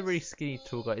 Who's the really skinny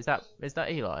tall guy? Is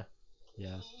that Eli?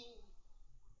 Yeah.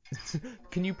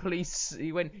 Can you please?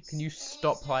 He went. Can you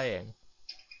stop playing?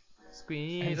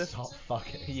 Squeeze. And stop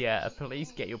fucking. Yeah,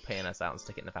 please get your penis out and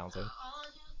stick it in the fountain.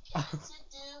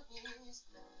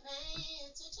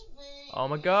 Oh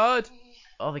my god!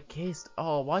 Oh, they kissed.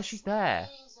 Oh, why is she there?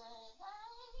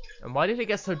 And why did it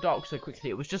get so dark so quickly?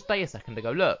 It was just day a second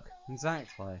ago. Look,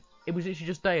 Exactly. it was literally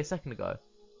just day a second ago.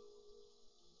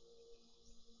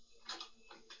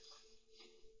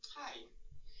 Hi.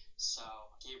 So,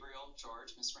 Gabriel,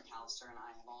 George, Mr. McAllister, and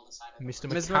I have all decided. Mr.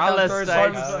 Mr. McAllister,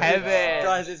 McAllister, Kevin.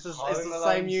 Guys, it's the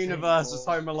same universe as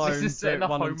Home Alone. This is set in the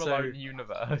 1 Home and 2. Alone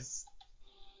universe.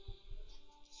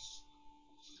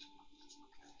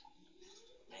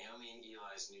 Naomi and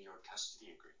Eli's New York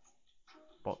custody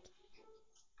agreement. What?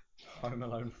 Home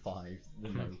Alone 5, the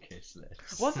no kiss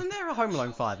list. Wasn't there a Home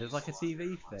Alone 5? It was like a TV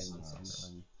thing or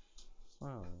something.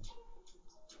 Oh.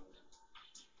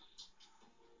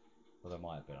 Well, there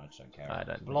might have been, I just don't care. I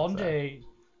don't think Blondie!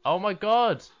 Oh my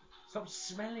god! Stop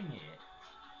smelling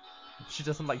it! She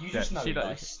doesn't like You that. just know She Eli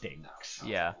don't. stinks.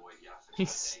 Yeah. He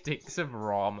stinks of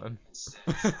ramen.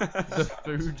 The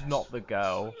food, not the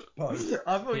girl. I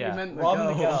thought Yeah. you meant the Ramen girl.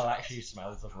 the girl actually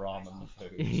smells of ramen the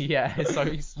food. Yeah, so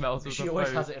he smells of She the always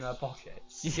food. has it in her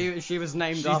pockets. She was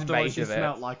named She's after what made she of it.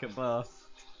 smelled like at birth.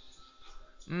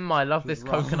 I love this She's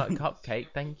wrong. coconut cupcake,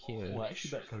 thank you. Well,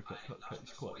 actually, that coconut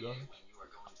cupcake's quite nice.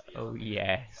 Oh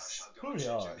yes. Probably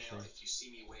are, actually.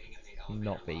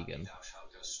 Not vegan.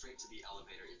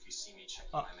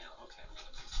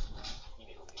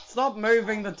 Stop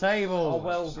moving the table. Oh,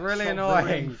 well, it's really stop annoying.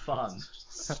 ruining fun.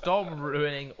 Stop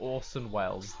ruining Orson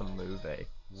Welles, the movie.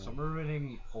 Stop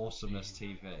ruining Awesomeness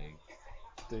TV.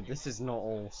 Dude, this is not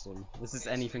awesome. This is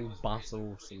anything but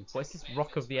awesome. What is this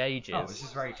Rock of the Ages? Oh, this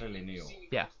is very clearly New York.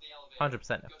 Yeah,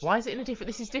 100%. Why is it in a different...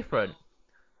 This is different.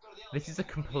 This is a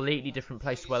completely different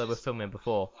place to where they were filming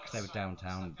before. Because they were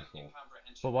downtown before.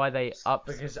 But why are they up...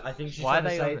 Because I think she's Why trying are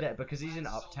to they say on that because he's in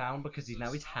Uptown, because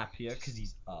he's happier, because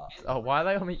he's up. Oh, why are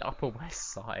they on the Upper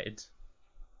West Side?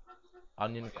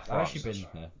 Onion I've crust. actually been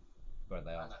here. Where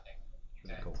they are.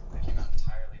 It's really cool.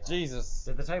 Jesus.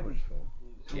 Did the table just fall?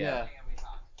 Yeah.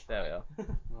 There we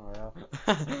are. Oh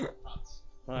yeah.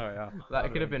 Oh yeah.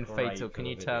 That could have been Great fatal. for Can the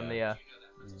you turn video.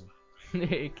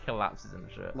 the... It collapses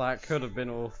and shit. That could have been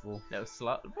awful. No,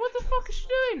 slut. What the fuck is she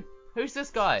doing? Who's this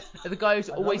guy? The guy who's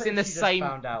I always love in that the she just same...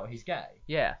 found out he's gay.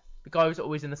 Yeah. The guy who's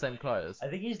always in the same clothes. I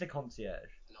think he's the concierge.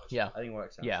 Yeah. I think he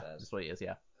works Yeah, downstairs. that's what he is,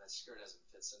 yeah. That skirt hasn't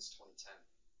fit since 2010.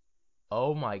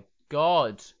 Oh my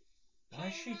god. Why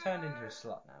has she turned into a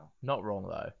slut now? Not wrong,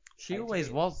 though. She Hate to always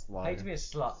be- was I like. hate to be a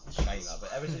slut shamer,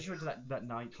 but ever since she went to that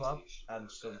nightclub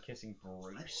and started kissing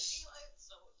Bruce,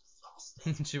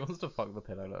 She wants to fuck the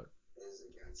pillow, look. Is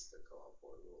against the co-op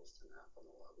rules to nap on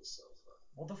the lobby sofa.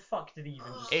 what the fuck did he even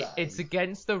just say? It's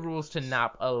against the rules to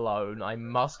nap alone. I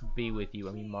must be with you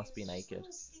and we must be naked.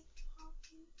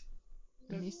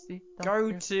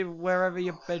 Go to wherever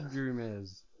your bedroom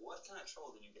is. What kind of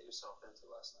trouble did you get yourself into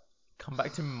last night? Come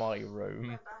back to my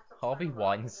room. Harvey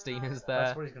Weinstein is there.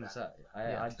 That's what he's gonna say.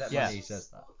 I bet Yeah. money he says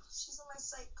that. She's in my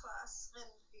psych class, and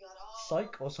we got all.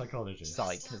 Psych or psychology?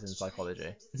 Psych, as in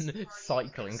psychology.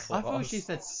 Cycling class. I thought she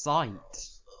said sight.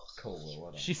 Cool or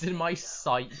whatever. She's in my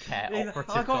psych care operative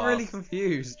I got class. really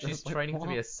confused. I She's was like, training to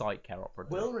be a what? psych care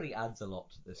operative. Will really adds a lot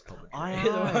to this commentary. I at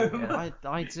the know. moment.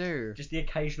 I do. Just the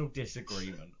occasional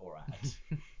disagreement or ad.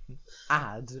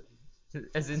 Add.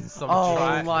 As in some Oh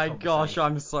track. my conversation. gosh,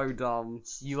 I'm so dumb.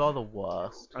 You are the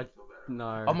worst.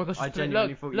 No. Oh my gosh, I she's genuinely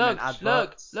look, thought you look, meant look,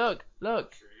 adverts. look. You're gonna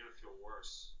feel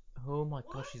worse. Oh my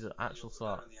gosh, she's an actual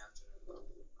slut. In the afternoon,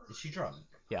 though. Is she drunk?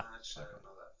 Yeah. Actually, I don't know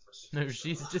that for No, sure.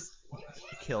 she's just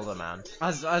killed a man.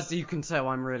 As you can tell,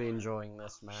 I'm really enjoying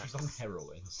this, Max. She's on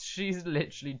heroin. She's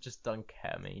literally just done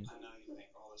ketamine. I know you think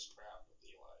all this crap with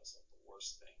Eli is like the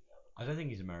worst thing ever. I don't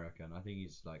think he's American. I think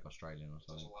he's like Australian or There's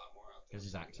something. a lot more out there. Because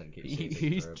his accent keeps He's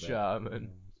seeping through a bit.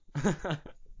 German.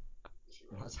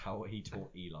 That's how he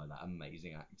taught Eli that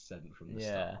amazing accent from the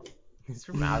Yeah. start. He's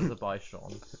from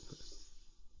Azerbaijan.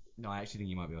 No, I actually think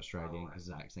he might be Australian because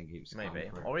his accent keeps coming Maybe.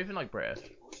 through. Or even like British.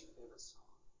 What's your favorite song?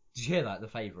 Did you hear that? The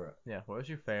favourite. Yeah, what was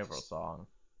your favourite song?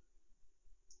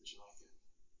 Did you like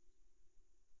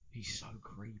it? He's so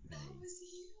creepy. It was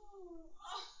you.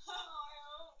 Oh, I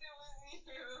hope it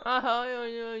was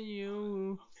you. Ah,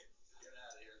 you. Okay, get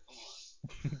out of here.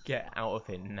 Come on. Get out of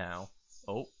here now.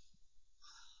 Oh.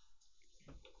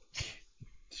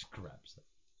 Just grabs it.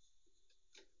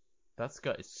 That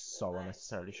skirt is so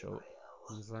unnecessarily short.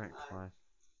 Exactly.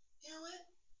 You know what?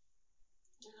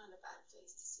 You're not a bad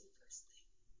face to see first thing.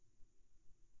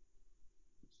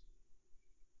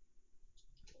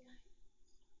 Good night.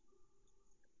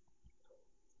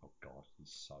 God,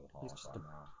 he's so hard He's just right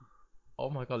now. Oh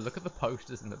my god, look at the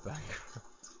posters in the background.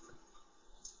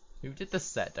 Who did the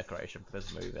set decoration for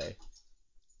this movie?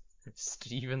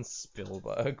 Steven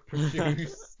Spielberg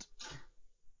produced.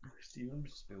 Steven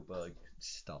Spielberg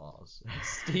stars.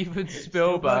 Steven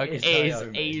Spielberg is is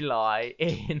Naomi. Eli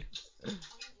in.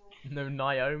 No,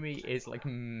 Naomi is like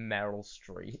Meryl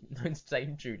Streep. No, it's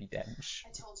Dame Judi Dench.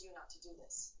 I told you not to do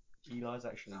this. Eli's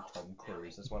actually Tom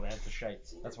Cruise. That's why they had to shape.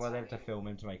 That's why they had to film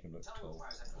him to make him look tall.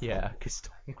 Yeah, because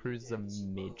Tom Cruise is a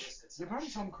midge.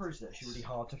 Apparently Tom Cruise is actually really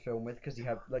hard to film with because he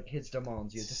had like his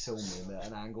demands. You had to film him at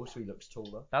an angle so he looks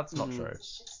taller. That's not true.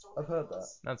 I've heard that.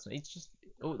 That's it's just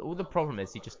all the problem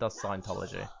is he just does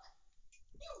Scientology.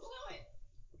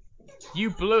 You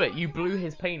blew it. You blew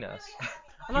his penis.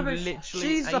 I know, You but literally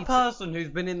she's ate the it. person who's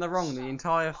been in the wrong the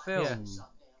entire film. Yeah.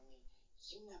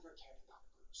 You never cared about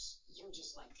Bruce. You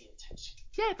just liked the attention.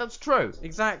 Yeah, that's true.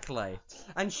 Exactly.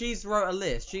 And she's wrote a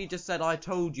list. She just said, I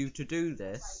told you to do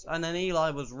this. And then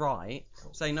Eli was right,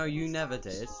 saying, no, you never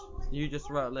did. You just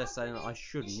wrote a list saying I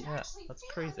shouldn't. Yeah, that's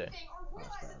crazy.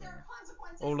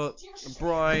 Oh, look,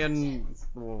 Brian,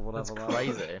 or whatever. That's that-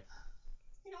 crazy.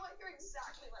 You know what? You're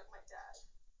exactly like my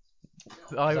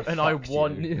dad. I fucked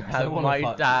want you. to I have wanna my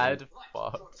fuck dad you.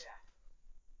 fucked.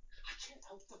 I can't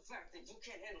help the fact that you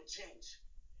can't handle change.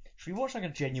 Should we watch like a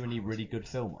genuinely really good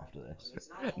film after this?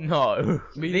 No,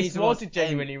 We need this to was watch a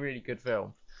genuinely really good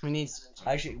film. We need.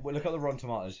 Actually, we'll look at the Rotten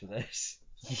Tomatoes for this.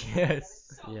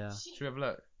 Yes. Yeah. Should we have a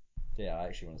look? Yeah, I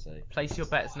actually want to see. Place your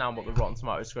bets now on what the Rotten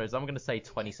Tomatoes score is. I'm going to say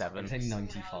 27. I'm saying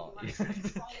 95.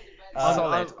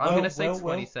 Solid. I'm going to say well,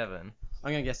 27.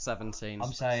 I'm going to guess 17.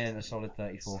 I'm saying a solid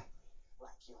 34.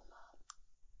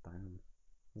 Damn.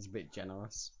 That's a bit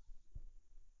generous.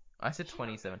 I said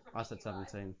 27. I said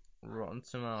 17. Rotten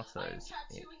Tomatoes.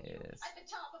 It is. At the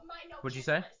top of my no What'd you kiss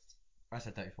say? list. I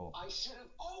said 34. I should have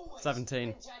always 17.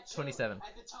 been tattooed 27. At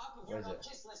the top of Where your is no it?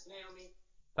 kiss list, Naomi.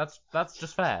 That's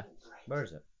just fair. Where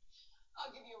is it?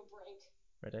 I'll give you a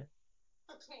break. Ready?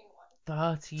 A clean one.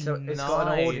 39. So it's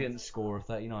got an audience score of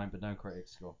 39, but no critic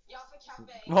score. Yaffa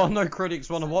Cafe. Well, no critics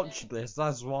want to watch this,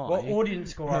 that's why. What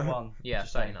audience score I won? Yeah,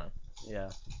 Just saying. 39.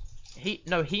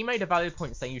 Yeah. He made a valid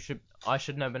point saying I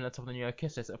should never been at the top of the New York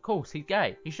Kiss list. Of course, he's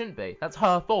gay. He shouldn't be. That's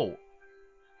her fault.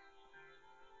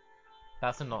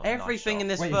 That's a not. Everything in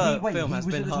nice this shot. film has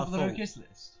was been at the her top of the no fault. kiss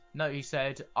list. No, he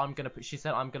said She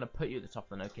said I'm gonna put you at the top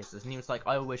of the no kiss list, and he was like,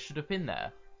 I always should have been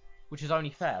there, which is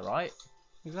only fair, right?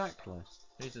 Exactly.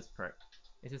 Who's this prick?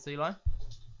 Is this Eli?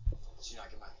 Did you not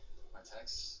get my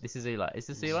text? This is Eli. Is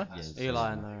this Eli? Yeah, it's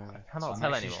Eli and I cannot I'm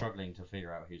tell actually anymore. struggling to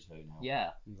figure out who's who now. Yeah.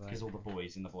 Because all the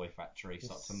boys in the boy factory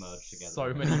start to merge together.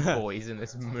 So many boys in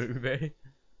this movie.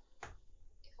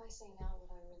 If I say now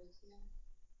what I really feel,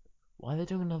 Why are they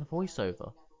doing another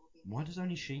voiceover? Why does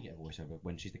only she get a voiceover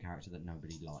when she's the character that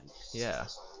nobody likes? Yeah.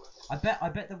 I bet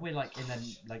that we're like in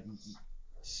the like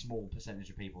small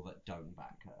percentage of people that don't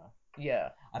back her. Yeah.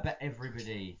 I bet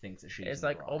everybody thinks that she's. It's in the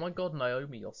like, right. oh my god,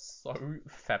 Naomi, you're so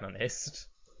feminist.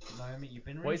 Naomi, you've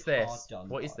been really What is this? hard done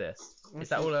What by. is this? Is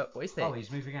that all? What is this? Oh, he's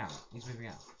moving out. He's moving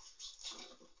out.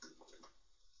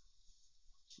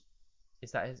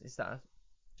 Is that? It's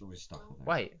all his stuff. I think.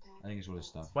 Wait. I think it's all his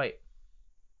stuff. Wait.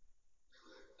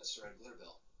 That's the red glitter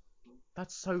bill.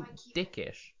 That's so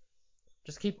dickish.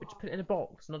 Just keep it. Just put it in a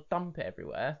box, not dump it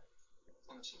everywhere.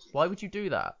 Why don't you keep Why would you do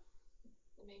that?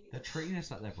 They're treating us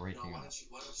like they're breaking why up. don't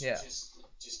you Yeah. just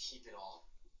keep it all?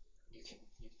 You can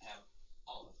have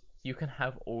all of it. You can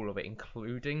have all of it,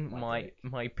 including My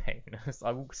my penis.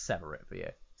 I will sever it for you.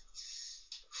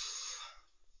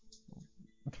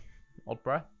 Odd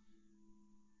breath.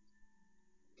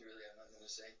 You really have nothing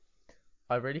to say?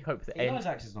 I really hope the Eli's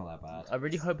end. acting's not that bad. I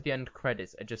really hope the end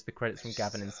credits are just the credits from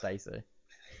Gavin and Stacey. I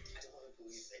don't want to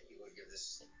believe that you would give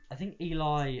this. I think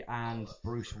Eli and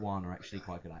Bruce Wan are actually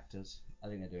quite good actors. I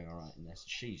think they're doing alright in this.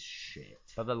 She's shit.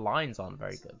 But the lines aren't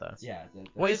very good though. Yeah.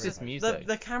 What is this music?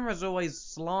 The camera's always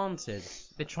slanted.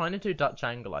 They're trying to do Dutch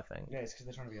angle, I think, Yeah, it's because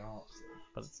they're trying to be artsy.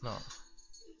 but it's not.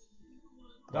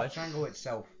 Dutch angle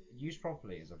itself, used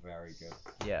properly, is a very good.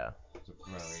 Yeah. It's a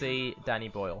very See Danny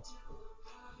Boyle.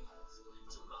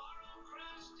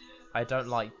 I don't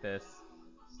like this.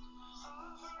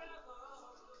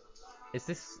 Is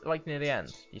this like near the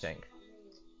end? You think?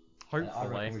 I reckon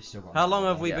Hopefully. we've still got How long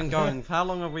another have we Yeah. been going? How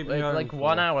long have we been It's going? like for?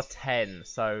 1 hour 10,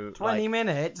 so 20 like,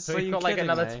 minutes. so Are we've you got like kidding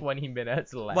another me? 20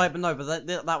 minutes left. Wait, but no, but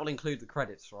that will include the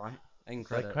credits, right? In the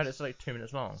credits. credits are like 2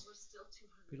 minutes long.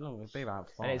 Be long. It'll be about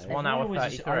 5. And it's Everyone 1 hour always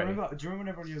just- 33. I remember, do you remember when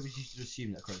everyone always used to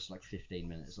assume that credits are like 15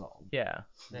 minutes long? Yeah,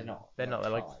 They're not. they're not.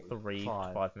 They're like five. 3 5.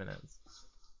 to 5 minutes.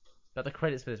 But the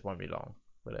credits for this won't be long,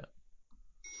 will it?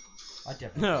 I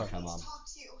definitely No. think come on. Talk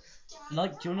to you. Dad,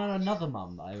 Like, do you know another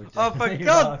mum that I would do? Oh, for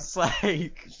God's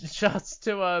sake! Just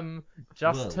to Wills.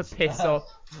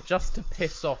 just to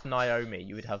piss off Naomi,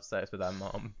 you would have sex with her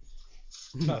mum.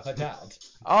 No, her dad.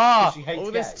 Ah, She hates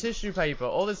all this gay. tissue paper,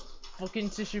 all this fucking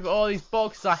tissue, all these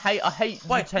boxes. I hate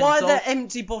Wait, utensils. why are there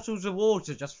empty bottles of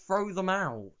water? Just throw them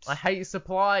out. I hate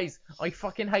supplies. I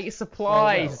fucking hate Well,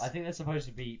 supplies. I think they're supposed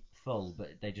to be full,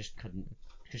 but they just couldn't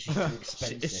because she's too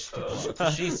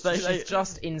expensive. She's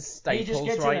just in He just Staples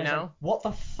gets in right and is now. like, what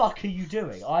the fuck are you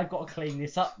doing? I've got to clean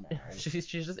this up now. She's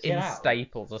just Get in out.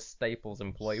 Staples. A Staples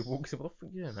employee walks in. What the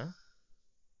fuck are you doing, man?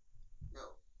 Yo,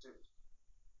 dude.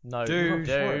 No,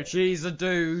 Dude, she's a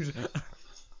dude.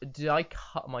 Did I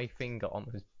cut my finger on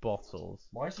those bottles?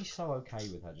 Why is he so okay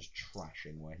with her just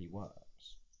trashing where he works?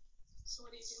 So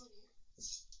what are you doing here?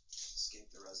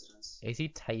 Escape the residence. Is he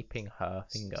taping her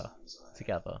finger Sometimes I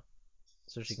together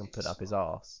so she can put up his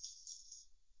arse?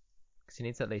 Because he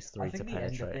needs at least I three to think the end of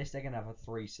penetrate. this, they're going to have a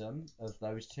threesome of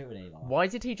those two and Eli. Why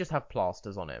did he just have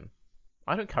plasters on him?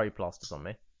 I don't carry plasters on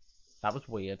me. That was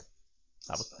weird. That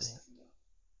That's the was. best I can do.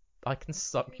 I can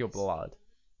suck your blood.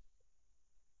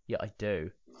 Yeah, I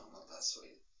do. No, not that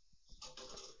sweet.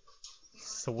 But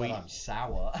Sweet. I'm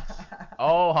sour.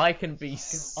 Oh, I can be I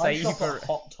shop savoury. at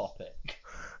Hot Topic.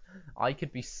 I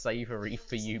could be savoury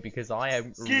for you because I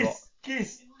am Kiss.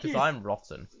 because I'm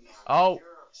rotten. Oh,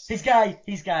 He's gay.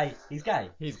 He's gay. He's gay.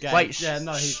 He's gay. Wait, yeah, shh,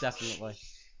 no, he's shh, definitely.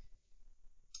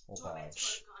 Or Do you want me bi. to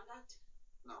code of conduct?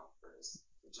 No, but it's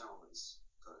the gentleman's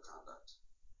code of conduct.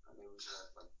 I think we should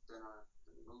have like dinner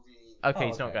and a movie. okay, Oh,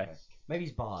 he's not gay. okay. Maybe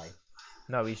he's bi.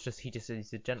 No, he's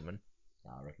he's a gentleman.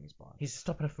 No, I reckon he's bi. He's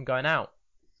stopping her from going out.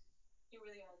 You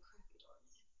really are a crappy dork.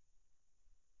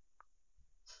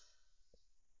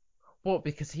 What?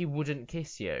 Because he wouldn't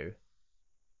kiss you?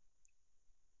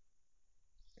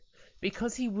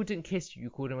 Because he wouldn't kiss you, you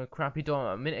called him a crappy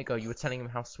dog. A minute ago, you were telling him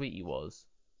how sweet he was.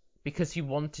 Because he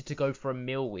wanted to go for a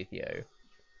meal with you.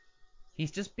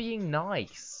 He's just being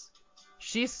nice.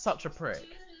 She's such a prick.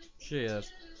 She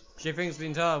is. She thinks the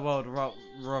entire world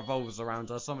revolves around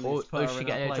her. Someone Or needs to put is her she in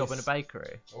getting her a job in a place.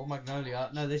 bakery? Or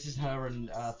Magnolia. No, this is her and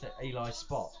Eli's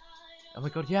spot. Oh my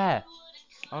god, yeah.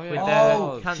 Oh With yeah.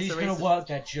 the cancer She's going to research- work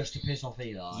there just to piss off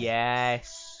Eli.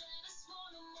 Yes.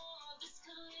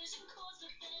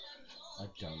 I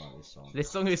don't like this song. This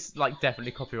song is like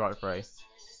definitely copyright free.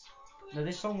 No,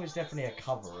 this song was definitely a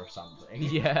cover of something.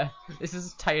 Yeah. This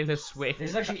is Taylor Swift.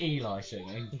 This is actually Eli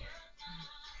singing.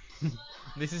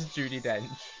 This is Judi Dench.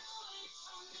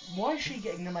 Why is she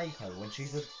getting the makeover when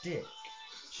she's a dick?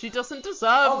 She doesn't deserve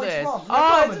Oh, it's this. Ramen. Oh,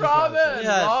 Ramen it's deserves Ramen. it.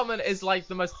 Yeah. Ramen is like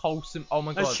the most wholesome. Oh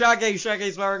my And god.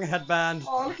 Shaggy's wearing a headband.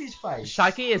 Oh, look at his face.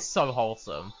 Shaggy is so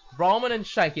wholesome. Ramen and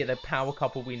Shaggy are the power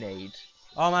couple we need.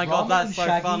 Oh my god, Ramen that's and so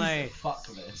Shaggy's funny. Fuck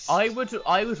this. I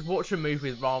would watch a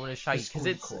movie with Ramen and Shaggy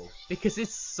The because Squeakquel.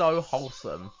 it's so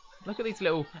wholesome. Look at these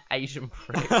little Asian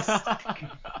pricks.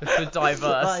 The diversity.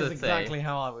 That is exactly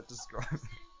how I would describe it.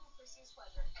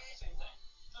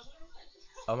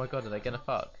 Oh my god, are they gonna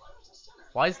fuck?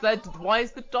 Why is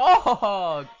the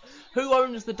dog? Who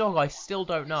owns the dog? I still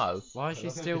don't know. Why is I she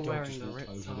love how still the dog wearing just the walked ripped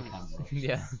over the tights? camera.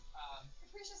 Yeah.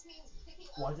 Capricious means picking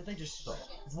up. Why did they just stop?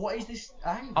 What is this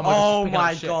angle? Oh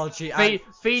my god, Oh she's picking up my shit. god,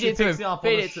 she Feed she it to picks him. it up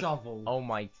Feed on a it to shovel. Oh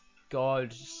my god,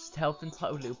 just help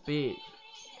entitled little bitch.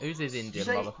 Who's this Did you Indian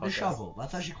say motherfucker? the shovel?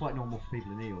 That's actually quite normal for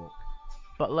people in New York.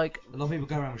 But like, A lot of people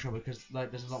go around with shovel because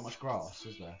like there's not much grass,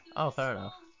 is there? oh, fair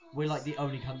enough. We're like the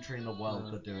only country in the world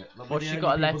Yeah. that do it. Like, we're Well, the she only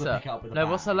got a people that letter. pick it up with a No,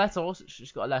 what's her bag. letter?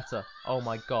 She's got a letter. Oh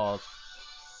my god.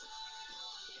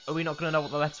 Are we not gonna know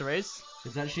what the letter is?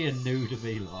 It's actually a nude of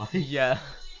Eli. Yeah.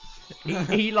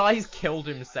 Eli's killed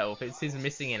himself. It's his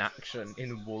missing in action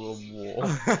in World War.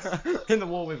 In the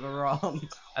war with Iran.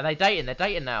 Are they dating? They're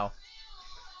dating now.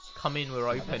 Come in, we're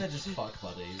I bet open. they're just fuck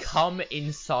buddies. Come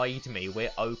inside me,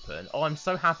 we're open. Oh, I'm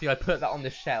so happy I put that on the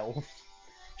shelf.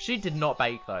 She did not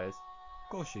bake those. Of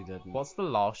course she didn't. What's the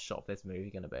last shot of this movie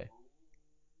gonna be?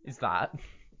 Is that?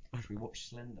 Should we watch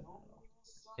Slender Man?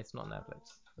 It's not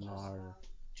Netflix. No.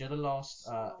 Do you know the last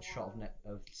shot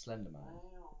of Slender Man?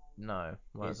 No.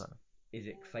 What is that? Is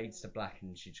it fades to black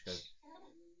and she just goes,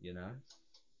 you know?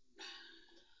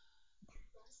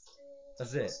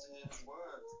 That's it.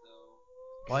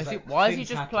 Why is he? Like Why is he Things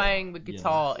just happen, playing the you know?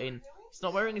 guitar in? He's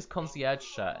not wearing his concierge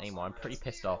shirt anymore. I'm pretty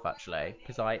pissed off actually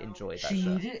because I enjoyed that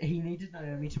shirt. He needed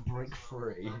Naomi to break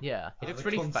free. Yeah, he As looks a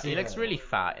really fat. He looks concierge. really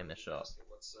fat in the shot.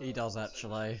 He does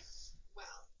actually.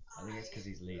 I think it's because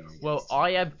he's leaning. Well, against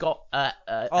I have got a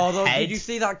Oh, head. did you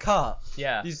see that cut?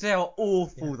 Yeah. Did you see how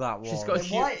awful that was? She's got a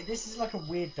it. Why? This is like a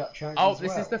weird Dutch angle. Oh, as this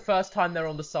well. is the first time they're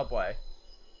on the subway.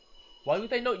 Why would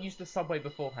they not use the subway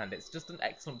beforehand? It's just an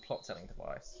excellent plot-telling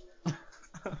device.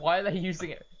 Why are they using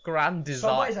it? Grand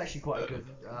Subway is design. actually quite a good.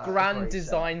 Grand great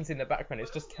designs in the background.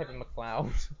 It's just Kevin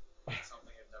McLeod. set.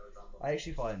 I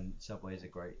actually find Subway is a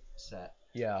great set.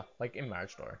 Yeah, like in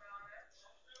Marriage Story.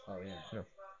 Oh yeah.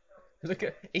 Look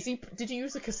at. Did he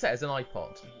use the cassette as an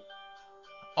iPod?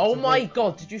 Oh my great-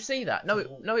 god! Did you see that? No,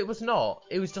 it was not.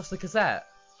 It was just the cassette.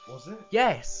 Was it?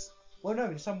 Yes. Well, no.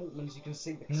 In some Walkmans you can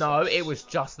see the. No, cassettes. it was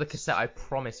just the cassette. I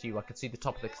promise you, I could see the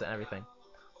top of the cassette and everything.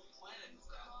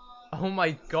 Oh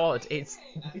my god! It's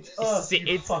Earth, Si- you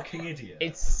it's- fucking idiot.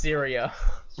 it's Syria.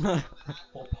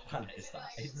 What planet is that?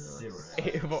 It's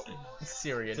Syria.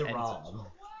 Syrian. It's Iran.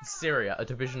 Syria, a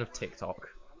division of TikTok.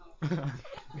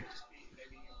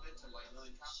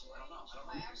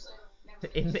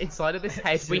 Inside of this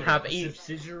head, we have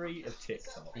subsidiary of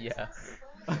TikTok. Yeah.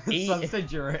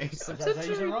 Subsidiary. Is that how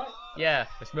you say it right? Yeah,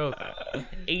 it smells.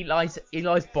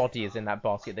 Eli's body is in that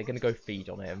basket. They're gonna go feed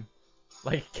on him,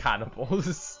 like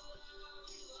cannibals.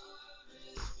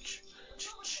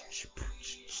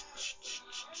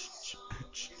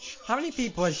 How many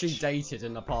people has she dated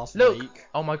in the past Look! week?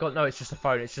 Oh my god, no, it's just a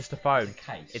phone. It's just a phone. It's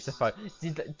a case. It's a phone.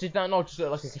 Did that not just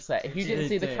look like a cassette? If you didn't It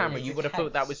see the did. camera, It's you a would have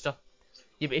thought that case. was just.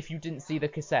 Yeah, but if you didn't see the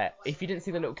cassette, if you didn't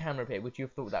see the little camera bit, would you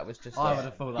have thought that was just? I would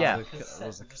have thought that Yeah. was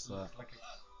a cassette.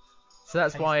 So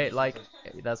that's Case why, is like,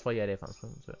 something- that's why yeah, fans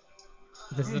films it.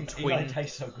 This is a Eli twin.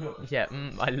 tastes so good. Yeah,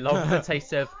 I love the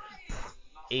taste of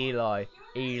Eli.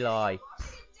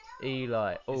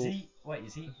 Oh,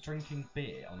 Is he drinking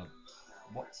beer on a?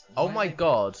 What? Oh why my they put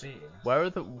god. beer? Where are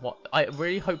the what? I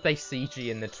really hope they CG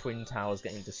in the Twin Towers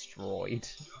getting destroyed.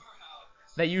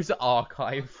 They use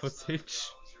archive footage.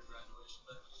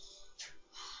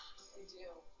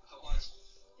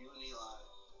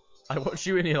 I watched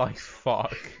you and Eli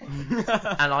fuck,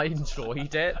 and I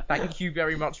enjoyed it. Thank you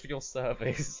very much for your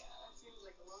service.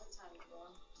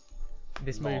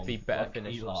 This movie better like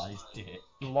finish. Eli's dick.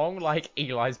 Long like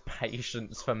Eli's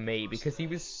patience for me because he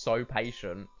was so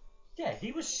patient. Yeah,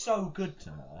 he was so good to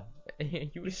her.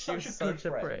 he was He's such a such good a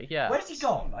friend. pretty yeah. Where's he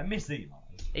gone? I miss Eli.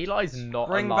 Eli's not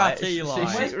Bring alive. back Eli.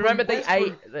 Where's Remember they Bruce,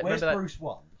 ate. Where's Bruce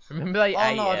One? Remember they Oh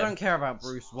ate no, I him? don't care about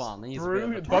Bruce 1. He's a bit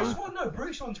of a Bruce- twat. Bruce One, no,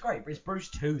 Bruce One's great, but it's Bruce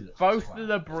Two that. Both that's of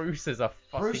the Bruces are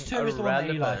fucking Bruce Two is the one that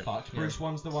Eli irrelevant. fucked. Yeah. Bruce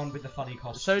One's the one with the funny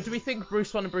costume. So do we think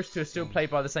Bruce 1 and Bruce 2 are still played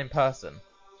by the same person?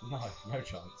 No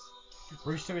chance.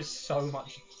 Bruce Two is so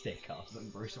much thicker than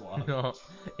Bruce One.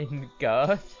 In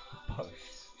girth?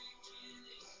 Both.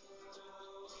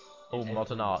 Oh,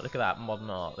 modern art. Look at that, modern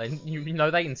art. You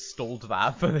know they installed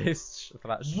that for this. For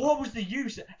that What was the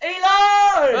use?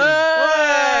 Eli!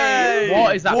 Hey!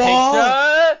 What is that What?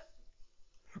 picture?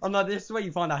 Oh no, this is where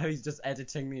you find out how he's just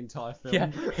editing the entire film.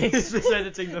 Yeah. He's just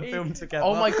editing the film together.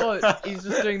 Oh my god, he's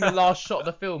just doing the last shot of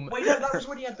the film. Wait, no, that was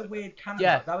when he had the weird camera.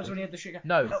 Yeah. That was when he had the shit.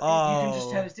 No. You can just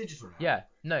Oh. tell it's digital now. Yeah,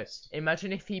 no.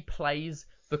 Imagine if he plays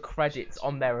the credits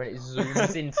on there and it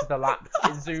zooms into the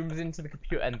laptop, it zooms into the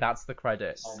computer, and that's the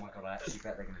credits. Oh my god, I actually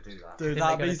bet they're gonna do that. Dude, Think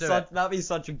they're gonna do that'd be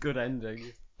such a good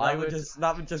ending. I That would would- just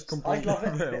I'd complete love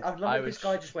the it. film. I'd love I if this would-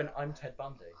 guy just went, I'm Ted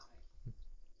Bundy.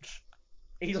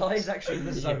 Eli is actually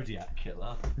the Zodiac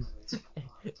killer.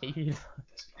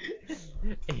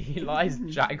 Eli's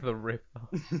Jack the Ripper.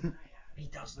 He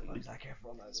does look like Zac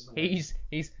Efron though, doesn't he?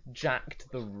 He's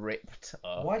jacked the ripped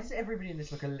up. Why does everybody in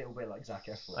this look a little bit like Zac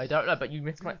Efron? I don't know, but you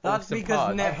missed my That's awesome because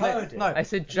part. I've heard Netflix. it. No, I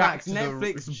said Jack. jacked the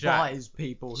Netflix Jack. buys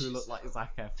people who look like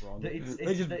Zac Efron. It's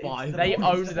They just the- buy it's the They them.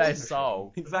 porn- own it's the their porn soul.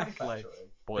 machine. Exactly. Manufacturing.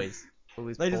 Boys. All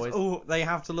these They boys. just all they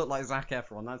have to look like Zac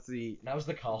Efron. That's the That was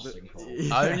the casting call.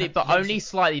 Only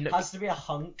slightly. No, Has to be a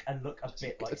hunk and look a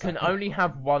bit like. can Zac only Efron.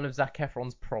 have one of Zac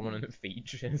Efron's prominent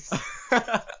features.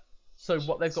 So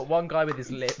what they've got one guy with his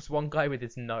lips, one guy with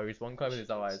his nose, one guy with his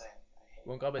eyes,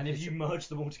 one guy with And his if you merge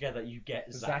them all together, you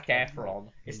get Zac Efron.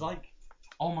 It's like,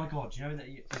 oh my god, do you know that?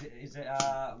 Is it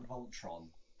Voltron?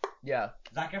 Yeah,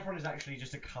 Zac Efron is actually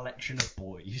just a collection of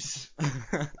boys.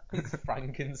 it's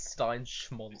Frankenstein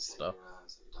schmonster.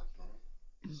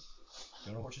 Do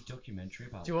you want to watch a documentary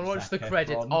about? Do you want to watch Zac the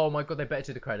credits? Efron? Oh my god, they better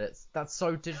do the credits. That's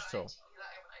so digital.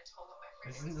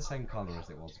 This isn't the same colour as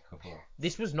it was before.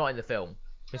 This was not in the film.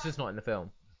 This was not in the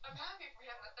film. I'm happy for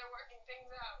him that they're working things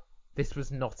out. This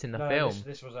was not in the No, film.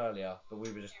 This was earlier, but we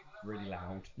were just really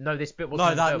loud. No, this bit wasn't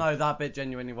no, in the that film. no, that bit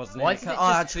genuinely wasn't. Why in it. did it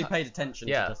I just actually cut- paid attention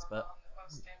Yeah. to this bit.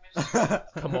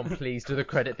 Come on, please do the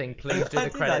credit thing. Please do I the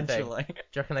did credit thing. actually. Do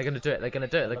you reckon they're gonna do it? They're gonna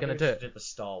do it. They're gonna do it. Did the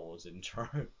Star Wars intro.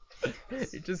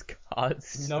 It just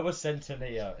cuts. Noah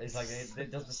Centineo. It's like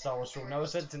it does the Star Wars story. Noah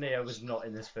Centineo was not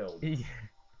in this film,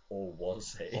 or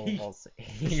was he? Or was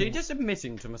Is she just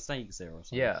admitting to mistakes here or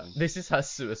something? Yeah, this is her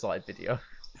suicide video.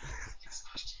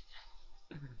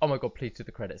 Oh my god, please do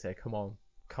the credits here. Come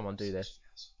on, do this.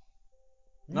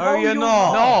 No, you're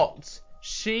not. Not.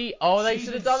 She. Oh, they She's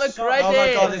should have done the so- credits. Oh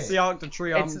my god, it's the Arc de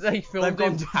Triomphe. They They've filmed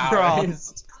gone in to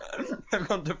Paris. France. They've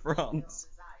gone to France.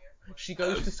 She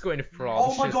goes to school in France.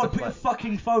 Oh my just god, to put play- your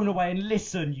fucking phone away and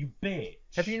listen, you bitch.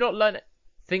 Have you not learned?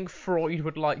 Think Freud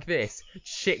would like this.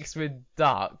 Chicks with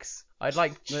ducks. I'd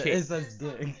like It chicks. says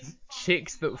dicks.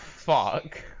 Chicks that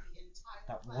fuck.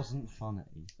 That wasn't funny.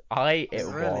 It It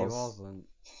really was. wasn't.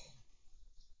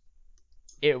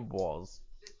 It was.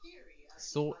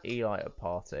 Saw Eli at a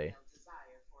party.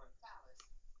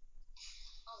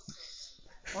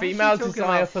 Why is she Female talking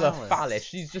desire about for the phallus? phallus.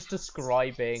 She's just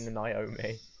describing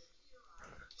Naomi.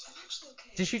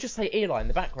 Did she just say Eli in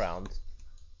the background?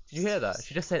 Did you hear that?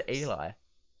 She just said Eli.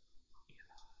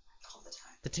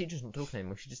 The teacher's not talking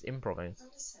anymore. She's just improving.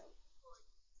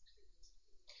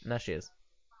 And there she is.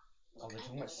 Oh, they're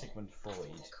talking about Sigmund Freud.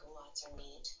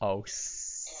 Oh,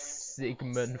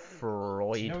 Sigmund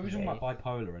Freud. You know, we were talking about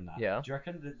bipolar and that. Yeah. Do you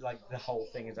reckon that like the whole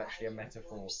thing is actually a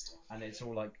metaphor, and it's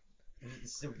all like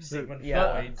Sigmund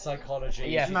Yeah. Freud psychology?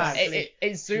 Yeah, She's man, actually-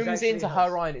 it zooms actually into has-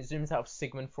 her eye and it zooms out of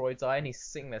Sigmund Freud's eye and he's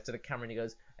sitting there to the camera and he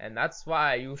goes, and that's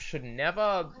why you should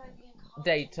never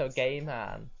date a gay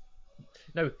man.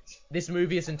 No, this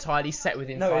movie is entirely set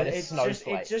within No, inside a it's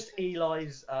snowflake. just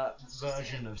Eli's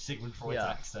version of Sigmund Freud's Yeah,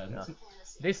 accent. yeah.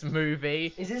 This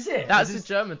movie, Is this it? that's this the is,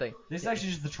 German thing. this is actually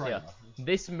just the trailer.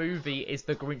 This movie is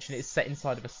the Grinch and it's set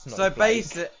inside of a So snowflake.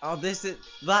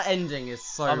 that ending is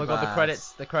so Oh my god, bad.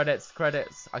 the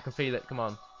credits. I can feel it, come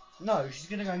on. No, she's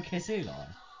gonna go and kiss Eli.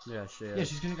 Yeah, she is. Yeah,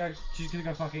 she's gonna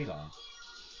go fuck Eli.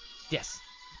 Yes.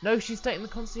 No, she's dating the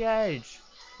concierge.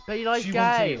 But Eli's She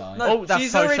wants gay. Eli. No, Oh, that's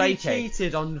she's so already shaky.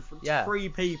 cheated on Yeah. 3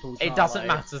 people. It doesn't Charlie.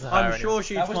 matter to her I'm anymore. sure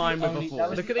she's That was fine the with only, the that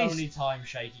was Look the at these- only time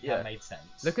shaky Yeah. cam made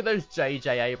sense. Look at those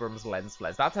J.J. Abrams lens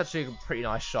flares. That's actually a pretty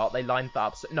nice shot. They lined that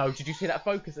up. No, did you see that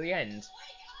focus at the end?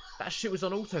 That shit was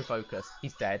on autofocus.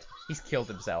 He's dead. He's killed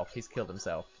himself.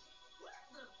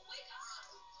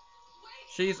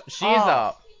 She is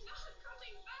up.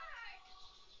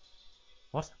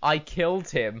 What? I killed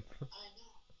him.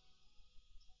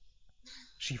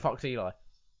 She fucked Eli.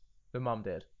 The mum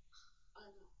did.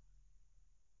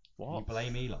 You What?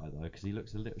 blame Eli though, because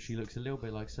she looks a little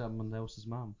bit like someone else's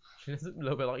mum. She looks a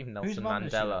little bit like Whose Nelson mum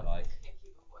does she look Mandela. like?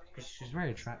 She's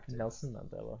very attractive. Nelson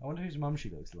Mandela. I wonder whose mum she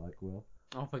looks like. Will.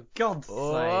 Oh, for God's sake.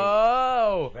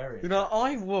 Oh! Very. You know,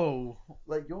 I will.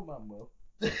 like your mum will.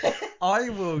 I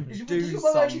will do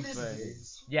something.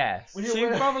 Yes. Will She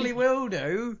probably will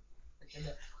do.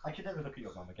 I can never look at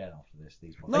your mum again after this.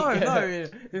 No, no.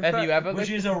 in Have fact- you ever Which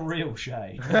looked? is a real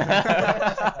shame.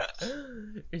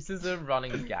 This is a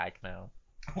running gag now.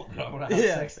 What, that I want to have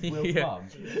Yeah. sex with Will's Yeah. mum.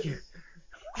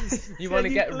 You Can want to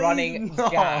you get please running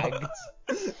not? gagged?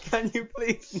 Can you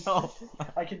please not?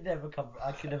 I can never come.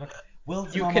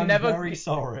 Will's You mum, can I'm never- very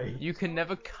sorry. You can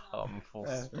never come for.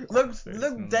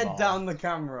 Look dead down the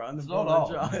camera and not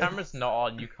on. The apologise. camera's not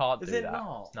on. You can't Is do it that.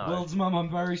 not? No. Will's mum, I'm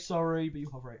very sorry, but you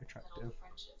are very attractive.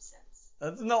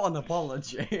 That's not an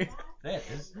apology. There it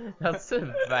is. That's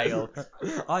a veil.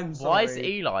 I'm sorry. Why is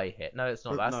Eli here? No, it's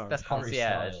not. No, That's Harry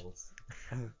concierge. Styles.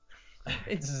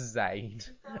 It's Zayn,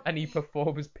 and he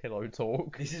performs pillow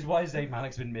talk. This is why Zayn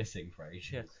Malik's been missing for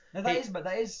ages. Yeah. No,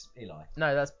 that is Eli.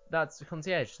 No, that's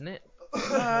concierge, isn't it?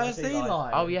 No, it's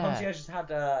Eli. Oh yeah. Concierge has had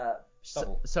So,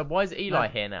 trouble. so why is Eli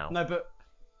No. here now? No, but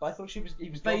But I thought he was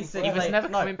Basically- He was Wait, never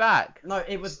no. coming back. no,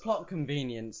 it was plot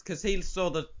convenience because he saw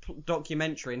the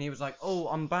documentary and he was like, "Oh,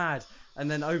 I'm bad," and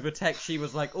then over text she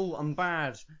was like, "Oh, I'm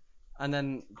bad," and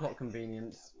then plot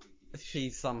convenience. She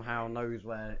somehow knows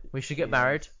where. We should get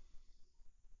married.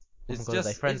 Oh my It's God, are just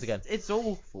they friends again? It's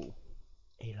awful.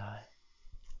 Eli,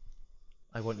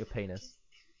 I want your penis.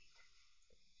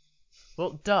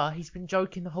 Well, duh, he's been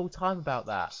joking the whole time about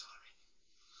that.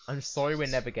 I'm sorry we're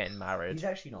never getting married. He's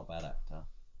actually not a bad actor.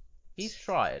 He's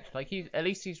tried. At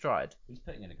least he's tried. He's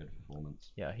putting in a good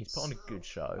performance. Yeah, he's put on a good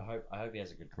show. I hope he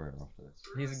has a good career after this.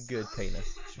 He's a good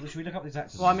penis. Should we look up these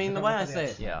actors? Well, I mean, the Look way up I the say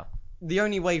actors. it, Yeah. the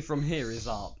only way from here is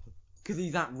up because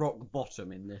he's at rock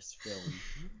bottom in this film.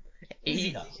 He-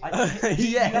 You have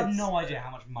Yes. no idea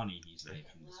how much money he's made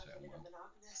from this film.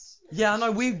 Yeah, I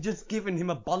know. We've just given him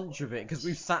a bunch of it because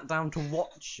we've sat down to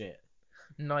watch it.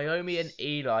 Naomi and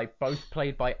Eli, both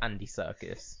played by Andy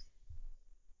Serkis.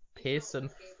 Pearson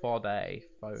Fode.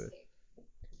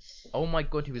 Oh my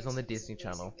god, he was on the Disney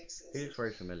Channel. He looks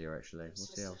very familiar, actually.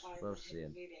 What's he else? What else is he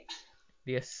in?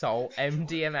 The Assault,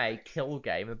 MDMA, Kill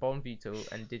Game, The Bond Beetle,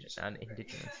 and Indigenous.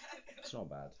 It's not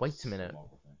bad. Wait a minute.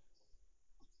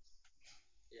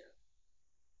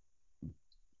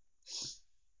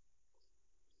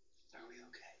 Are we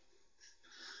okay?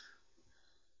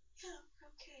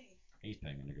 He's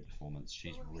putting in a good performance.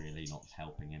 She's really not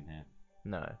helping him here.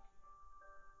 No.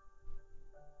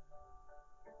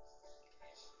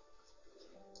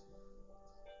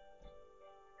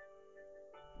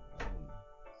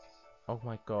 Oh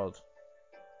my god.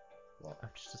 What?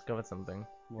 I've just discovered something.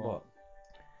 What?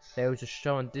 There was a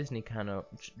show on Disney Channel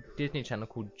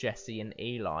called Jesse and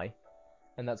Eli,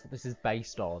 and that's what this is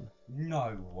based on.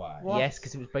 No way. Yes,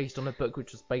 because it was based on a book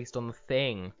which was based on The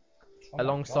Thing, Oh my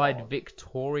alongside God.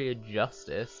 Victoria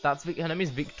Justice. Her name is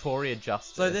Victoria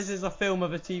Justice. So this is a film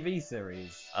of a TV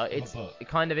series. It book.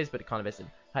 kind of is, but it kind of isn't.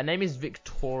 Her name is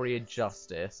Victoria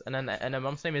Justice, and her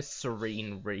mum's name is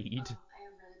Serene Reed. I have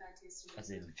really bad taste in As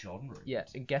in John Reed. Yeah,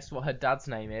 and guess what her dad's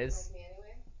name is? me anyway.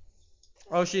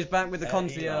 Oh, she's back with the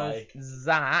concierge. Eli.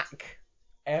 Zac.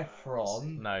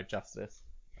 Efron. No, Justice.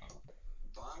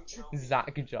 Bon Jovi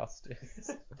Zac Justice.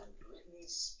 and Britney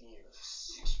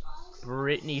Spears.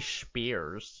 Britney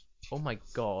Spears. Oh my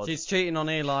god. She's cheating on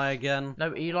Eli again.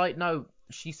 No, Eli, no.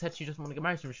 She said she just wanted to get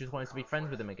married to him. She just wanted to be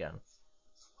friends with him again.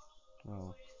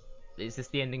 Oh. Is this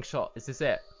the ending shot? Is this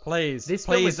it? Please, This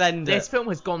film please end This it. film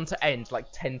has gone to end like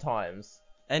 10 times.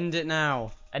 End it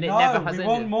now. And it No, never has we ended.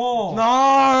 want more.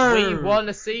 No! We want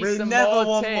to see We some never more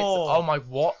want tits. more. Oh my,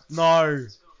 what? No.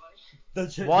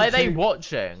 Why are they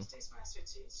watching? Taste my sweet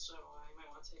so you might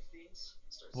want to take these.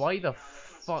 Why the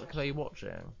fuck are they watching?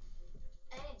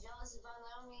 Any jealous about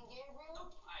Naomi and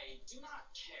Gabriel? I do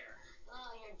not care.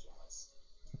 Oh, you're jealous.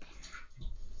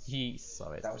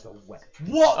 Sorry. That was the wet.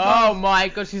 What? Oh my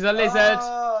god, she's a lizard.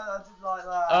 Oh, I didn't like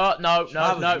that. Oh, no.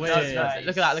 That was weird.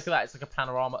 Look at that. It's like a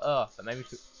panorama Earth. That made me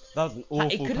feel... That was an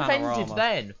awful It could have panorama. ended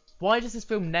then. Why does this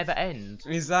film never end?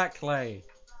 Exactly.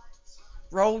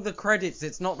 Roll the credits.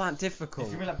 It's not that difficult.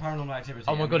 It's gonna be like Paranormal Activity.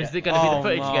 Oh my and god, we is get- it going to be the Oh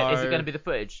footage again? Is it no. going to be the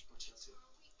footage?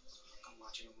 I'm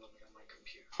watching a movie on my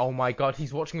computer. Oh my god,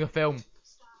 he's watching the film.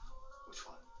 Which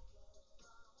one?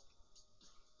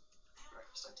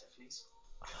 Breakfast at Tiffany's?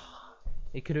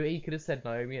 He could have said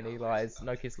Naomi and Eli's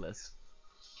No Kiss List.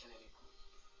 Kennedy.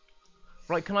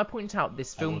 Right, can I point out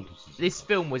this film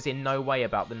was in no way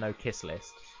about the No Kiss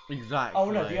List. Exactly.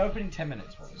 Oh no, the opening 10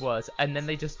 minutes was. And then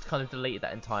they just kind of deleted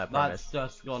that entire premise.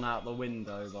 That's just gone out the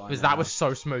window. Because that was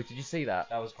so smooth. Did you see that?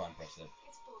 That was quite impressive.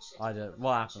 It's bullshit. I don't.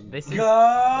 What happened? This is Go!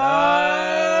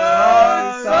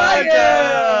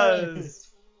 Tigers!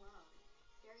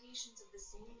 Variations of the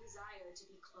same desire to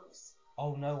be close.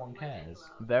 Oh, no one cares.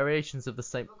 Variations of the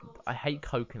same. I hate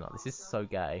coconut. This is so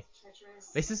gay. Treacherous.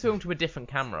 This is filmed with a different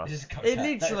camera. This is cocaine.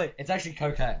 literally- It's actually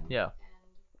cocaine. Yeah.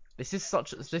 This is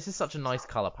such a nice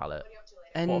color palette. What are you up to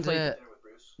later? And What if they- Dinner with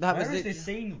Bruce. that Where was has it. this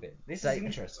scene been? This They- is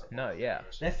interesting. No, yeah.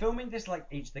 They're filming this like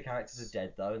each of the characters are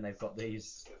dead though, and they've got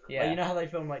these. Yeah. Like, you know how they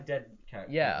film like dead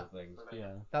characters? Yeah. Things.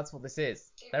 Yeah. That's what this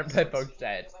is. They're both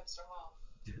dead. Webster Hall.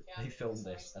 They filmed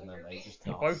this and then they just.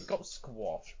 They both got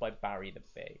squashed by Barry the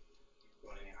Bee. You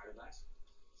want any heart attacks?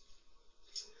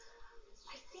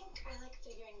 I think I like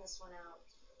figuring this one out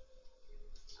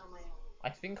on my own. I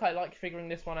think I like figuring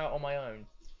this one out on my own.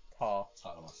 Tar.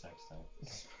 Title of my sex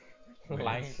tape.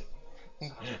 Lang.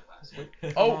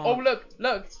 Oh, look,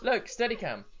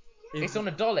 Steadicam. It's on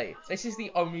a dolly. This is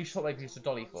the only shot they've used a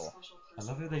dolly for. I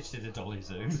love that they just did a dolly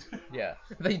zoom. Yeah,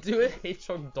 they do a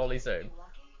Hitchcock dolly zoom.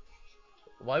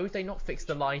 Why would they not fix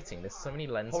the lighting? There's so many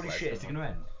lens Holy flares shit, is it going on.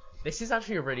 gonna end? This is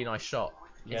actually a really nice shot.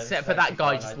 Yeah, this Except is for that actually guy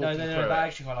quite just nice. walking No, through that it.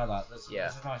 actually quite like that. This is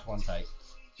a nice one take.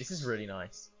 This is really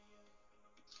nice.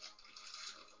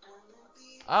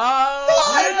 Oh,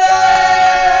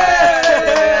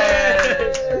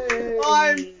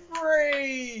 I'm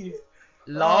free.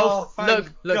 Love, Oh, thank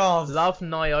look, God. love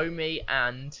Naomi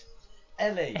and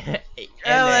Ellie.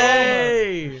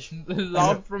 Ellie.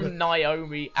 Love from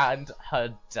Naomi and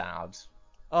her dad.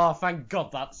 Oh, thank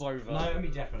God that's over. Naomi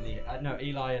definitely. No,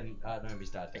 Eli and Naomi's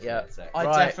dad. Definitely Yeah. had sex. I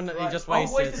Right. definitely just Oh,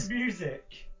 where's wasted. this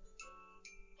music?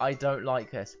 I don't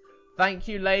like this. Thank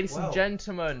you, ladies and Well.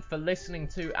 gentlemen, for listening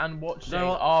to and watching You know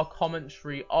what? our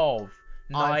commentary of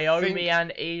I Naomi think-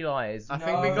 and Eli's I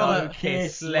think we gotta- No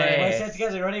Kiss We're set List.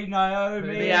 together. Ready? Naomi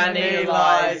Naomi and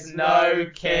Eli's No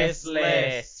Kiss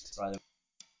List. Right.